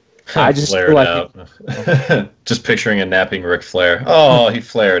 I just flared out. Just picturing a napping Ric Flair. Oh, he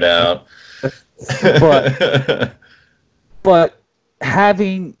flared out. but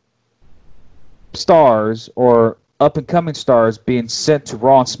having stars or up-and-coming stars being sent to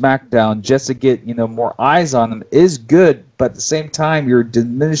Raw and SmackDown just to get more eyes on them is good, but at the same time, you're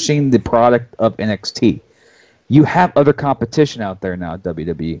diminishing the product of NXT. You have other competition out there now at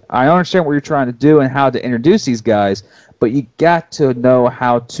WWE. I understand what you're trying to do and how to introduce these guys, but you got to know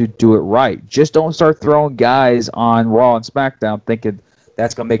how to do it right. Just don't start throwing guys on Raw and SmackDown thinking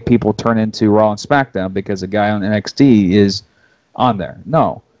that's going to make people turn into Raw and SmackDown because a guy on NXT is on there.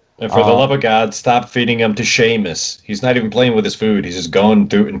 No. And for the love of God, stop feeding him to Sheamus. He's not even playing with his food. He's just going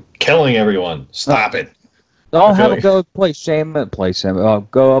through and killing everyone. Stop it. Don't have him go play Sheamus.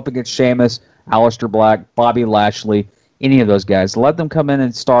 Go up against Sheamus, Aleister Black, Bobby Lashley, any of those guys. Let them come in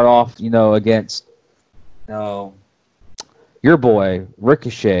and start off, against your boy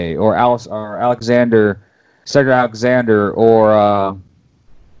Ricochet or Alexander, Cedric Alexander, or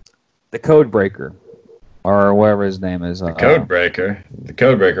the Codebreaker. Or whatever his name is. The Codebreaker. The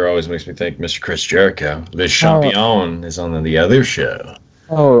Codebreaker always makes me think Mr. Chris Jericho. The Champion is on the other show.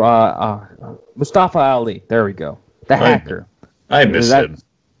 Mustafa Ali. There we go. The hacker. I missed him.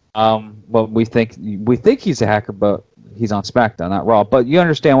 Well, we think he's a hacker, but he's on SmackDown, not Raw. But you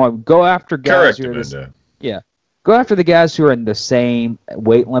understand what? Go after guys. Correct, Yeah. Go after the guys who are in the same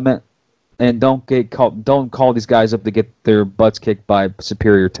weight limit, and don't call these guys up to get their butts kicked by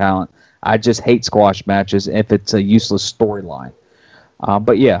superior talent. I just hate squash matches if it's a useless storyline.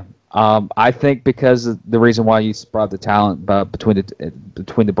 But yeah, I think because the reason why you brought the talent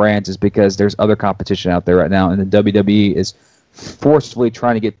between the brands is because there's other competition out there right now, and the WWE is forcefully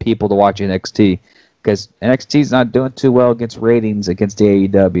trying to get people to watch NXT because NXT is not doing too well against ratings against the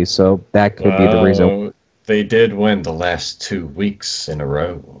AEW, so that could be the reason. They did win the last 2 weeks in a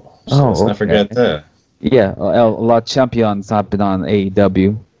row, so let's not forget that. Yeah, a lot of champions have been on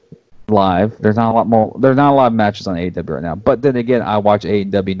AEW live. There's not a lot of matches on AEW right now. But then again, I watch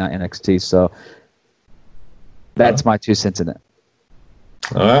AEW, not NXT, so that's my 2 cents in it.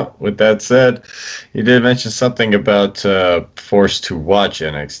 Well, with that said, you did mention something about forced to watch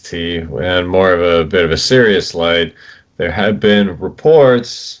NXT, and more of a bit of a serious light. There have been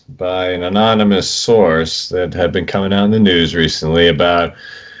reports by an anonymous source that have been coming out in the news recently about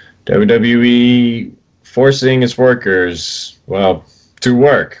WWE forcing its workers, to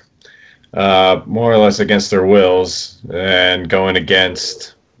work, more or less against their wills and going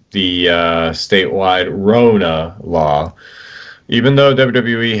against the statewide RONA law. Even though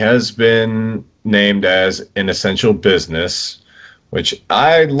WWE has been named as an essential business, which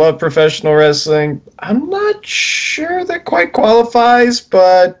I love professional wrestling, I'm not sure that quite qualifies,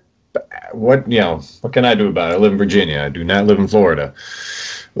 but what can I do about it? I live in Virginia. I do not live in Florida.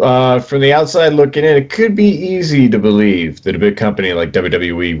 From the outside looking in, it could be easy to believe that a big company like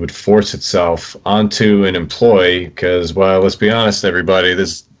WWE would force itself onto an employee because, let's be honest, everybody,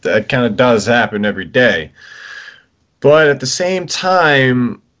 that kind of does happen every day. But at the same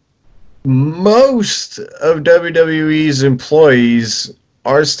time, most of WWE's employees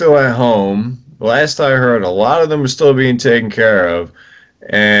are still at home. Last I heard, a lot of them are still being taken care of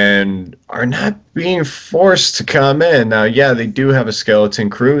and are not being forced to come in. Now, yeah, they do have a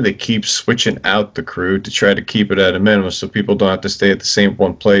skeleton crew. They keep switching out the crew to try to keep it at a minimum so people don't have to stay at the same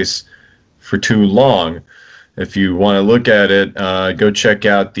one place for too long. If you want to look at it, go check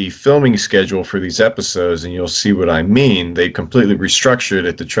out the filming schedule for these episodes, and you'll see what I mean. They completely restructured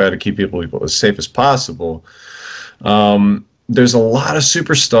it to try to keep people as safe as possible. There's a lot of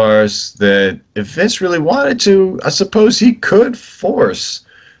superstars that, if Vince really wanted to, I suppose he could force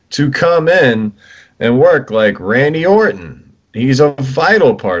to come in and work, like Randy Orton. He's a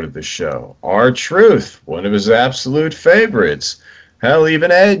vital part of the show. R-Truth, one of his absolute favorites. Hell,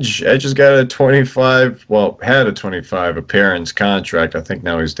 even Edge. Edge has got had a 25 appearance contract. I think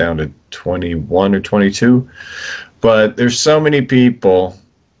now he's down to 21 or 22. But there's so many people,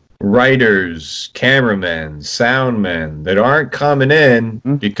 writers, cameramen, soundmen, that aren't coming in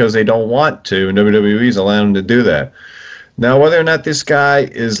because they don't want to, and WWE's allowing them to do that. Now, whether or not this guy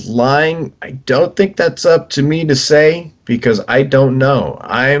is lying, I don't think that's up to me to say because I don't know.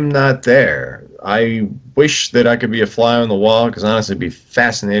 I'm not there. I wish that I could be a fly on the wall because honestly it'd be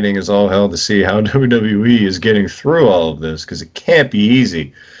fascinating as all hell to see how WWE is getting through all of this because it can't be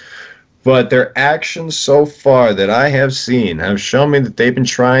easy. But their actions so far that I have seen have shown me that they've been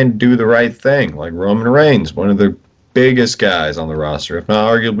trying to do the right thing, like Roman Reigns, one of the biggest guys on the roster, if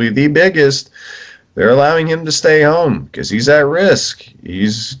not arguably the biggest. They're allowing him to stay home because he's at risk.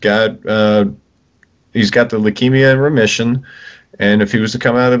 He's got the leukemia in remission. And if he was to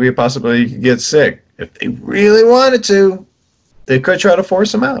come out, there'd be a possibility he could get sick. If they really wanted to, they could try to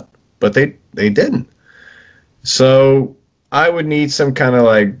force him out. But they didn't. So I would need some kind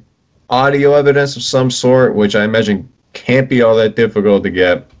of audio evidence of some sort, which I imagine can't be all that difficult to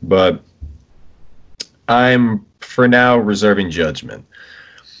get. But I'm, for now, reserving judgment.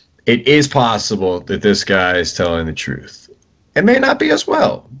 It is possible that this guy is telling the truth. It may not be as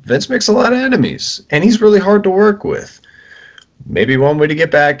well. Vince makes a lot of enemies, and he's really hard to work with. Maybe one way to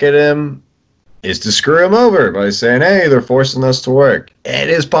get back at him is to screw him over by saying, hey, they're forcing us to work. It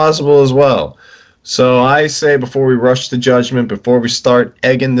is possible as well. So I say before we rush to judgment, before we start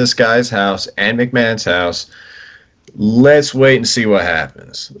egging this guy's house and McMahon's house, let's wait and see what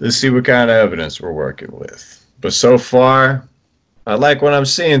happens. Let's see what kind of evidence we're working with. But so far, I like what I'm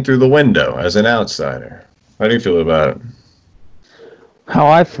seeing through the window as an outsider. How do you feel about it? How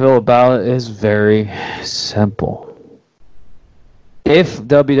I feel about it is very simple. If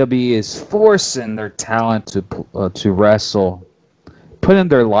WWE is forcing their talent to wrestle, putting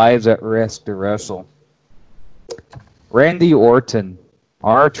their lives at risk to wrestle, Randy Orton,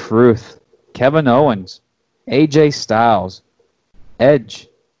 R-Truth, Kevin Owens, AJ Styles, Edge,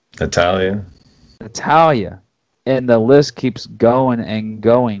 Natalya, and the list keeps going and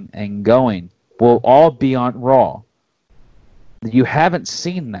going and going, will all be on Raw. You haven't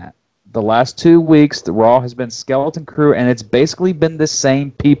seen that. the last 2 weeks, the Raw has been skeleton crew, and it's basically been the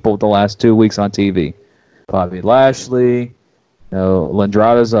same people the last 2 weeks on TV. Bobby Lashley,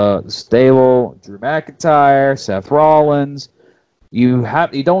 Landrada's stable, Drew McIntyre, Seth Rollins. You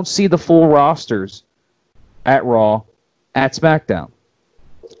don't see the full rosters at Raw, at SmackDown.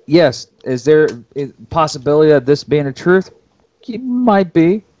 Yes, is there a possibility of this being the truth? It might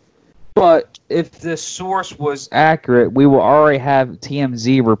be. But if the source was accurate, we will already have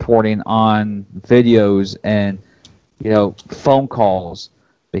TMZ reporting on videos and, phone calls,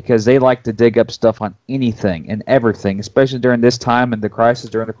 because they like to dig up stuff on anything and everything, especially during this time and the crisis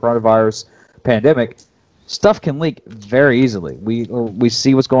during the coronavirus pandemic. Stuff can leak very easily. We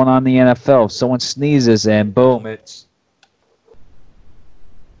see what's going on in the NFL. Someone sneezes and boom, it's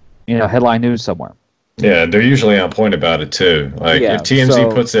headline news somewhere. Yeah, they're usually on point about it too. Like if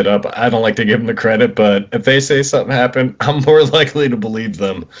TMZ puts it up, I don't like to give them the credit, but if they say something happened, I'm more likely to believe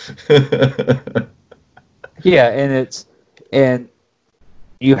them. Yeah, and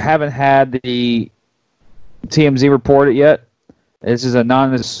you haven't had the TMZ report it yet. This is an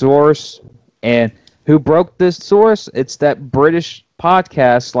anonymous source, and who broke this source? It's that British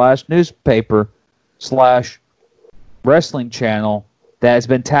podcast / newspaper / wrestling channel that has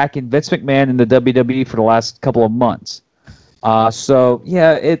been attacking Vince McMahon in the WWE for the last couple of months.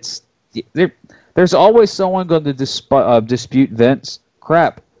 There's always someone going to dispute Vince.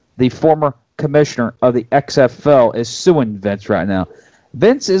 Crap, the former commissioner of the XFL is suing Vince right now.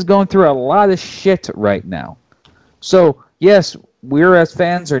 Vince is going through a lot of shit right now. So, yes, we as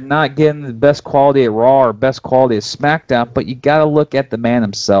fans are not getting the best quality at Raw or best quality at SmackDown, but you got to look at the man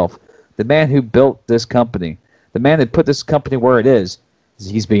himself, the man who built this company, the man that put this company where it is.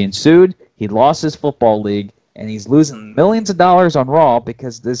 He's being sued. He lost his football league, and he's losing millions of dollars on Raw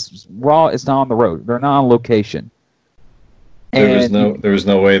because this Raw is not on the road. They're not on location. There was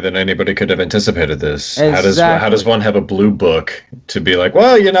no way that anybody could have anticipated this. Exactly. How does one have a blue book to be like,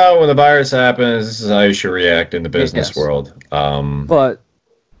 well, when the virus happens, this is how you should react in the business world. But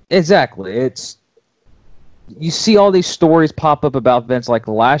exactly, you see all these stories pop up about Vince, like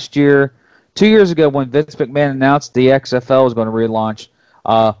last year, 2 years ago when Vince McMahon announced the XFL was going to relaunch.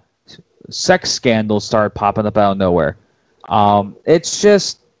 Sex scandals started popping up out of nowhere. It's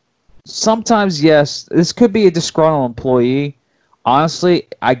just sometimes, yes, this could be a disgruntled employee. Honestly,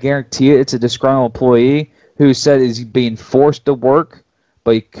 I guarantee it's a disgruntled employee who said he's being forced to work,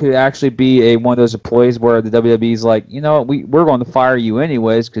 but he could actually be one of those employees where the WWE's like, we're going to fire you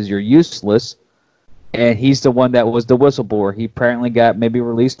anyways because you're useless. And he's the one that was the whistleblower. He apparently got maybe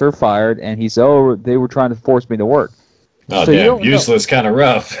released or fired, and he said, they were trying to force me to work. Oh, so damn, useless, kind of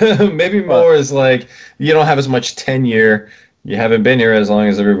rough. Maybe more is like, you don't have as much tenure. You haven't been here as long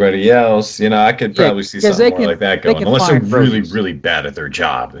as everybody else. I could probably see something more like that going. Unless they're really, really bad at their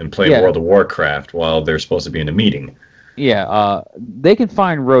job and play World of Warcraft while they're supposed to be in a meeting. Yeah, they can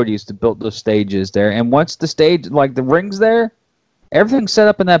find roadies to build those stages there. And once the stage, like the ring's there, everything's set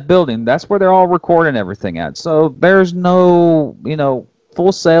up in that building. That's where they're all recording everything at. So there's no,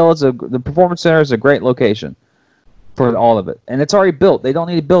 Full Sail. The Performance Center is a great location for all of it. And it's already built. They don't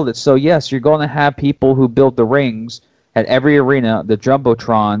need to build it. So, yes, you're going to have people who build the rings at every arena, the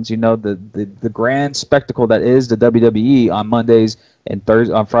Jumbotrons, the grand spectacle that is the WWE on Mondays and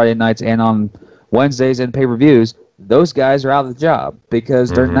on Friday nights and on Wednesdays and pay-per-views. Those guys are out of the job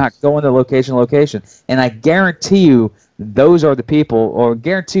because they're not going to location. And I guarantee you those are the people, or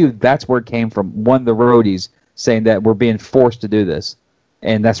guarantee you that's where it came from, one of the roadies saying that we're being forced to do this.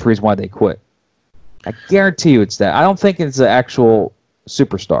 And that's the reason why they quit. I guarantee you it's that. I don't think it's an actual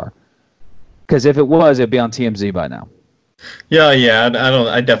superstar. Because if it was, it'd be on TMZ by now. Yeah.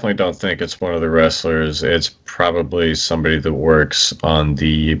 I definitely don't think it's one of the wrestlers. It's probably somebody that works on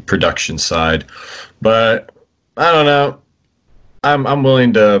the production side. But I don't know. I'm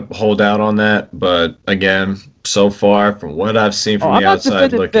willing to hold out on that. But again, so far from what I've seen from the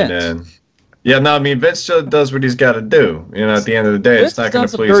outside looking in. Yeah, no, I mean Vince does what he's got to do. At the end of the day, it's not going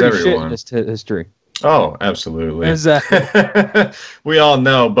to please everyone. Shit in history. Oh, absolutely. Exactly. We all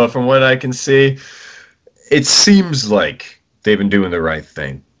know, but from what I can see, it seems like they've been doing the right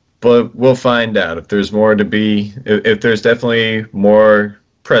thing. But we'll find out if there's more to be. If there's definitely more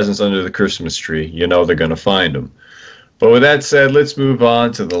presents under the Christmas tree, they're going to find them. But with that said, let's move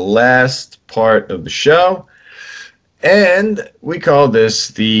on to the last part of the show. And we call this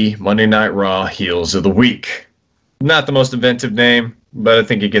the Monday Night Raw Heels of the Week. Not the most inventive name, but I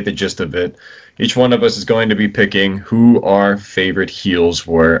think you get the gist of it. Each one of us is going to be picking who our favorite heels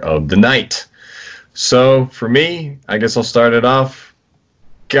were of the night. So for me, I guess I'll start it off.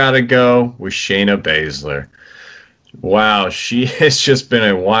 Gotta go with Shayna Baszler. Wow, she has just been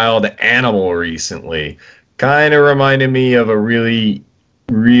a wild animal recently. Kind of reminded me of a really,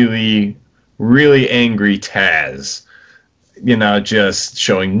 really, really angry Taz. Just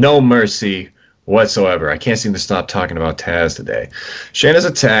showing no mercy whatsoever. I can't seem to stop talking about Taz today. Shayna's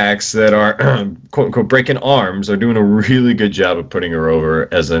attacks that are quote unquote breaking arms are doing a really good job of putting her over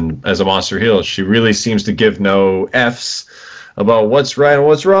as a monster heel. She really seems to give no F's about what's right and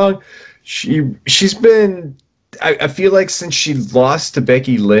what's wrong. She's been, I feel like since she lost to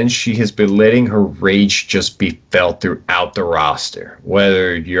Becky Lynch, she has been letting her rage just be felt throughout the roster.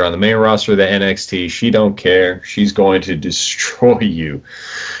 Whether you're on the main roster of the NXT, she don't care. She's going to destroy you.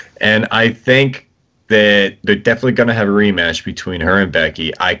 And I think that they're definitely going to have a rematch between her and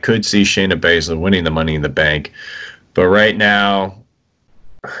Becky. I could see Shayna Baszler winning the Money in the Bank. But right now,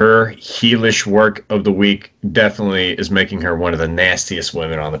 her heelish work of the week definitely is making her one of the nastiest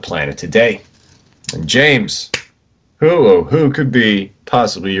women on the planet today. And James, who could be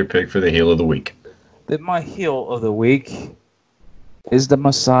possibly your pick for the heel of the week? My heel of the week is the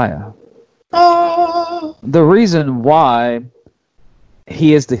Messiah. Oh. The reason why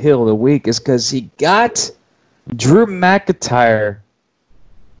he is the heel of the week is because he got Drew McIntyre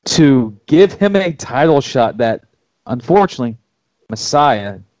to give him a title shot that, unfortunately,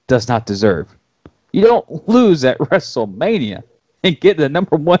 Messiah does not deserve. You don't lose at WrestleMania and get the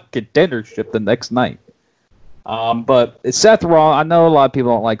number one contendership the next night. But Seth Rollins, I know a lot of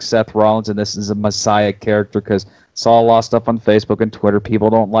people don't like Seth Rollins, and this is a Messiah character because saw a lot of stuff on Facebook and Twitter. People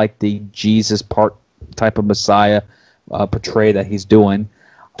don't like the Jesus part type of Messiah portray that he's doing.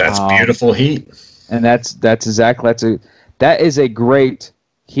 That's beautiful heat. And that is a great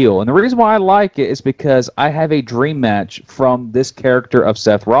heel. And the reason why I like it is because I have a dream match from this character of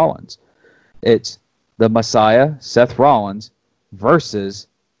Seth Rollins. It's the Messiah, Seth Rollins, versus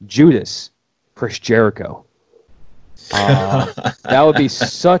Judas, Chris Jericho. That would be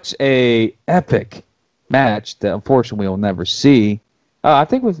such a epic match that unfortunately we'll never see. I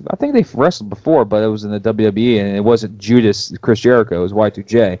think they've wrestled before, but it was in the WWE, and it wasn't Judas, Chris Jericho. It was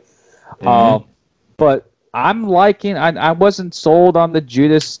Y2J. Mm-hmm. But I'm liking. I wasn't sold on the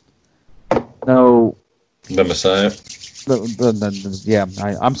Judas. No. The Messiah.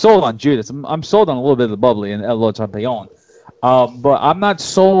 I'm sold on Judas. I'm sold on a little bit of the bubbly and El Champion. But I'm not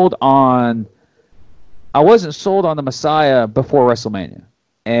sold on. I wasn't sold on the Messiah before WrestleMania,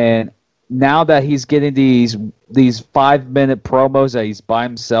 and now that he's getting these 5-minute promos that he's by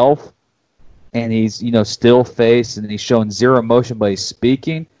himself, and he's still face and he's showing zero emotion, but he's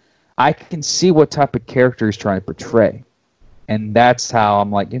speaking, I can see what type of character he's trying to portray, and that's how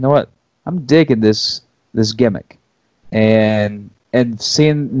I'm like, you know what, I'm digging this gimmick, and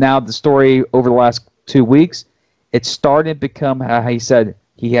seeing now the story over the last 2 weeks, it's starting to become how he said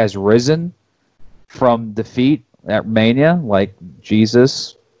he has risen from defeat at Mania, like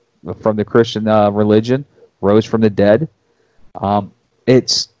Jesus from the Christian religion rose from the dead.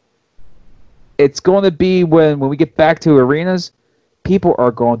 It's going to be when we get back to arenas, people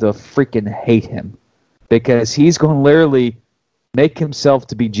are going to freaking hate him because he's going to literally make himself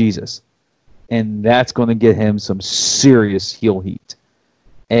to be Jesus, and that's going to get him some serious heel heat.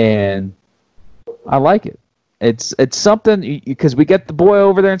 And I like it. It's something because we get the boy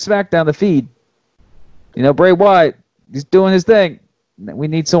over there in SmackDown the feed. Bray Wyatt, he's doing his thing. We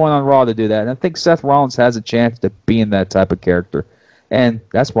need someone on Raw to do that. And I think Seth Rollins has a chance to be in that type of character. And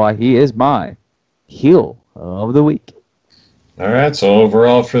that's why he is my heel of the week. All right, so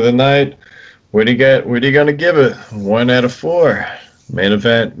overall for the night, what are you going to give it? 1 out of 4. Main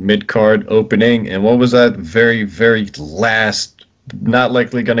event, mid-card, opening. And what was that very, very last, not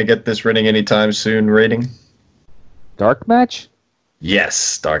likely going to get this rating anytime soon rating? Dark match?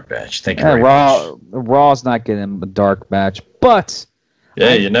 Yes, dark match. Thank you very much. Raw's not getting a dark match, but...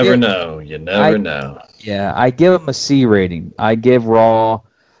 Yeah, you never know. You never know. Yeah, I give him a C rating. I give Raw,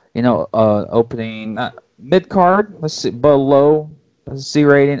 opening mid-card, let's see, below a C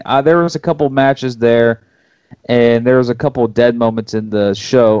rating. There was a couple matches there, and there was a couple of dead moments in the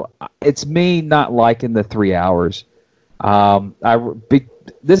show. It's me not liking the 3 hours.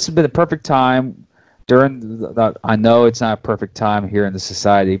 This has been a perfect time during I know it's not a perfect time here in the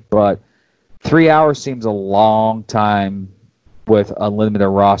society, but 3 hours seems a long time with a limited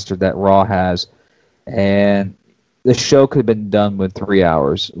roster that Raw has, and the show could have been done with 3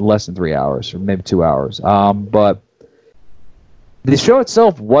 hours, less than 3 hours, or maybe 2 hours. But the show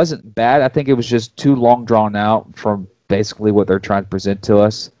itself wasn't bad. I think it was just too long drawn out from basically what they're trying to present to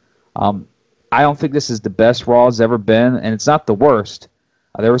us. I don't think this is the best Raw has ever been, and it's not the worst.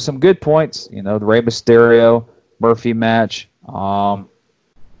 There were some good points, the Rey Mysterio Murphy match, the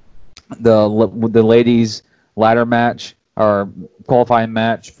ladies ladder match or qualifying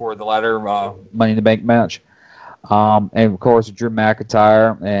match for the ladder Money in the Bank match. And of course, Drew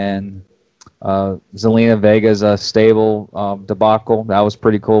McIntyre and Zelina Vega's stable debacle. That was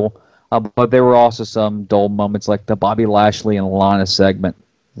pretty cool. But there were also some dull moments like the Bobby Lashley and Lana segment.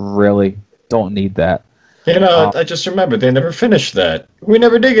 Really don't need that. I just remembered they never finished that. We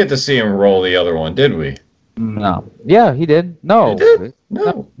never did get to see him roll the other one, did we? No. Yeah, he did. No. He did?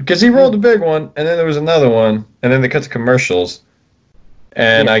 No. Because he rolled the big one, and then there was another one, and then they cut to commercials.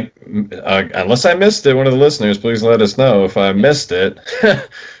 And unless I missed it, one of the listeners, please let us know if I missed it.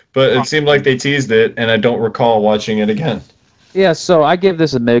 But it seemed like they teased it, and I don't recall watching it again. Yeah, so I give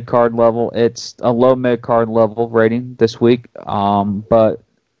this a mid-card level. It's a low mid-card level rating this week. But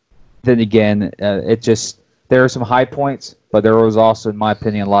then again, there are some high points, but there was also, in my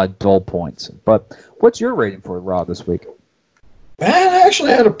opinion, a lot of dull points. But what's your rating for Raw this week? Man, I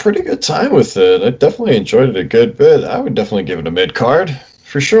actually had a pretty good time with it. I definitely enjoyed it a good bit. I would definitely give it a mid-card.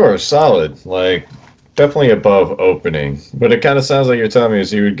 For sure, solid. Like, definitely above opening. But it kind of sounds like you're telling me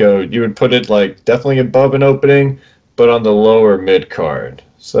is you would put it like definitely above an opening, but on the lower mid-card.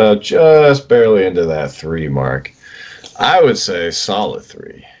 So just barely into that 3 mark. I would say solid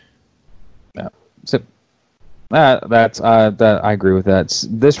 3. Yeah. So I agree with that.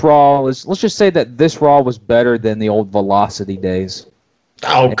 This Raw let's just say that this Raw was better than the old Velocity days.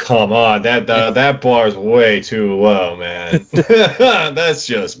 Oh, come on. That bar is way too low, man. That's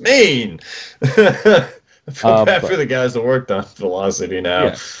just mean. I feel bad for the guys that worked on Velocity now.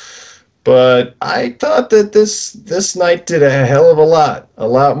 Yeah. But I thought that this night did a hell of a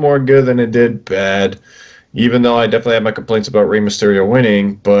lot more good than it did bad, even though I definitely have my complaints about Rey Mysterio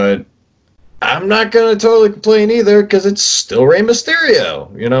winning, but I'm not going to totally complain either because it's still Rey Mysterio.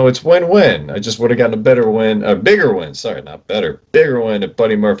 It's win-win. I just would have gotten bigger win if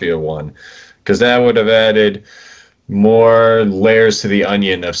Buddy Murphy had won, because that would have added more layers to the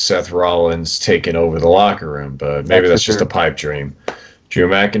onion of Seth Rollins taking over the locker room, but maybe that's just a pipe dream. Drew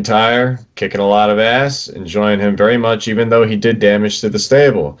McIntyre, kicking a lot of ass, enjoying him very much, even though he did damage to the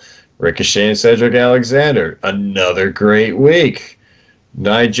stable. Ricochet and Cedric Alexander, another great week.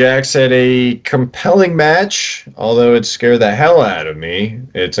 Nia Jax had a compelling match, although it scared the hell out of me.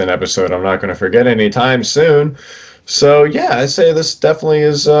 It's an episode I'm not going to forget anytime soon. So, yeah, I say this definitely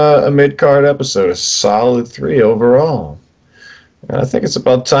is a mid-card episode, a solid 3 overall. And I think it's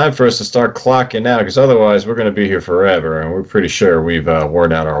about time for us to start clocking out, because otherwise we're going to be here forever, and we're pretty sure we've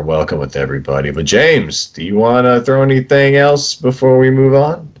worn out our welcome with everybody. But, James, do you want to throw anything else before we move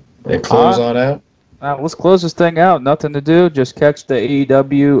on and close on out? Let's close this thing out. Nothing to do. Just catch the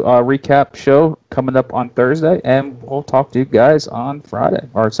AEW recap show coming up on Thursday, and we'll talk to you guys on Friday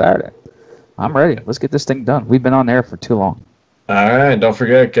or Saturday. I'm ready. Let's get this thing done. We've been on air for too long. All right. Don't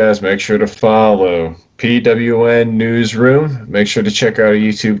forget, guys, make sure to follow PWN Newsroom. Make sure to check out our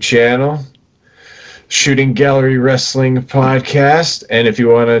YouTube channel, Shooting Gallery Wrestling Podcast. And if you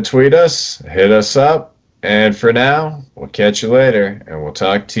want to tweet us, hit us up. And for now, we'll catch you later, and we'll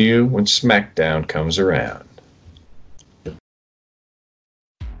talk to you when SmackDown comes around.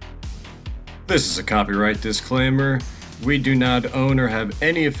 This is a copyright disclaimer. We do not own or have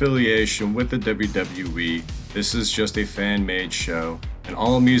any affiliation with the WWE. This is just a fan-made show, and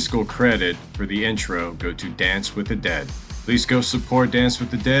all musical credit for the intro go to Dance with the Dead. Please go support Dance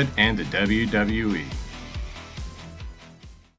with the Dead and the WWE.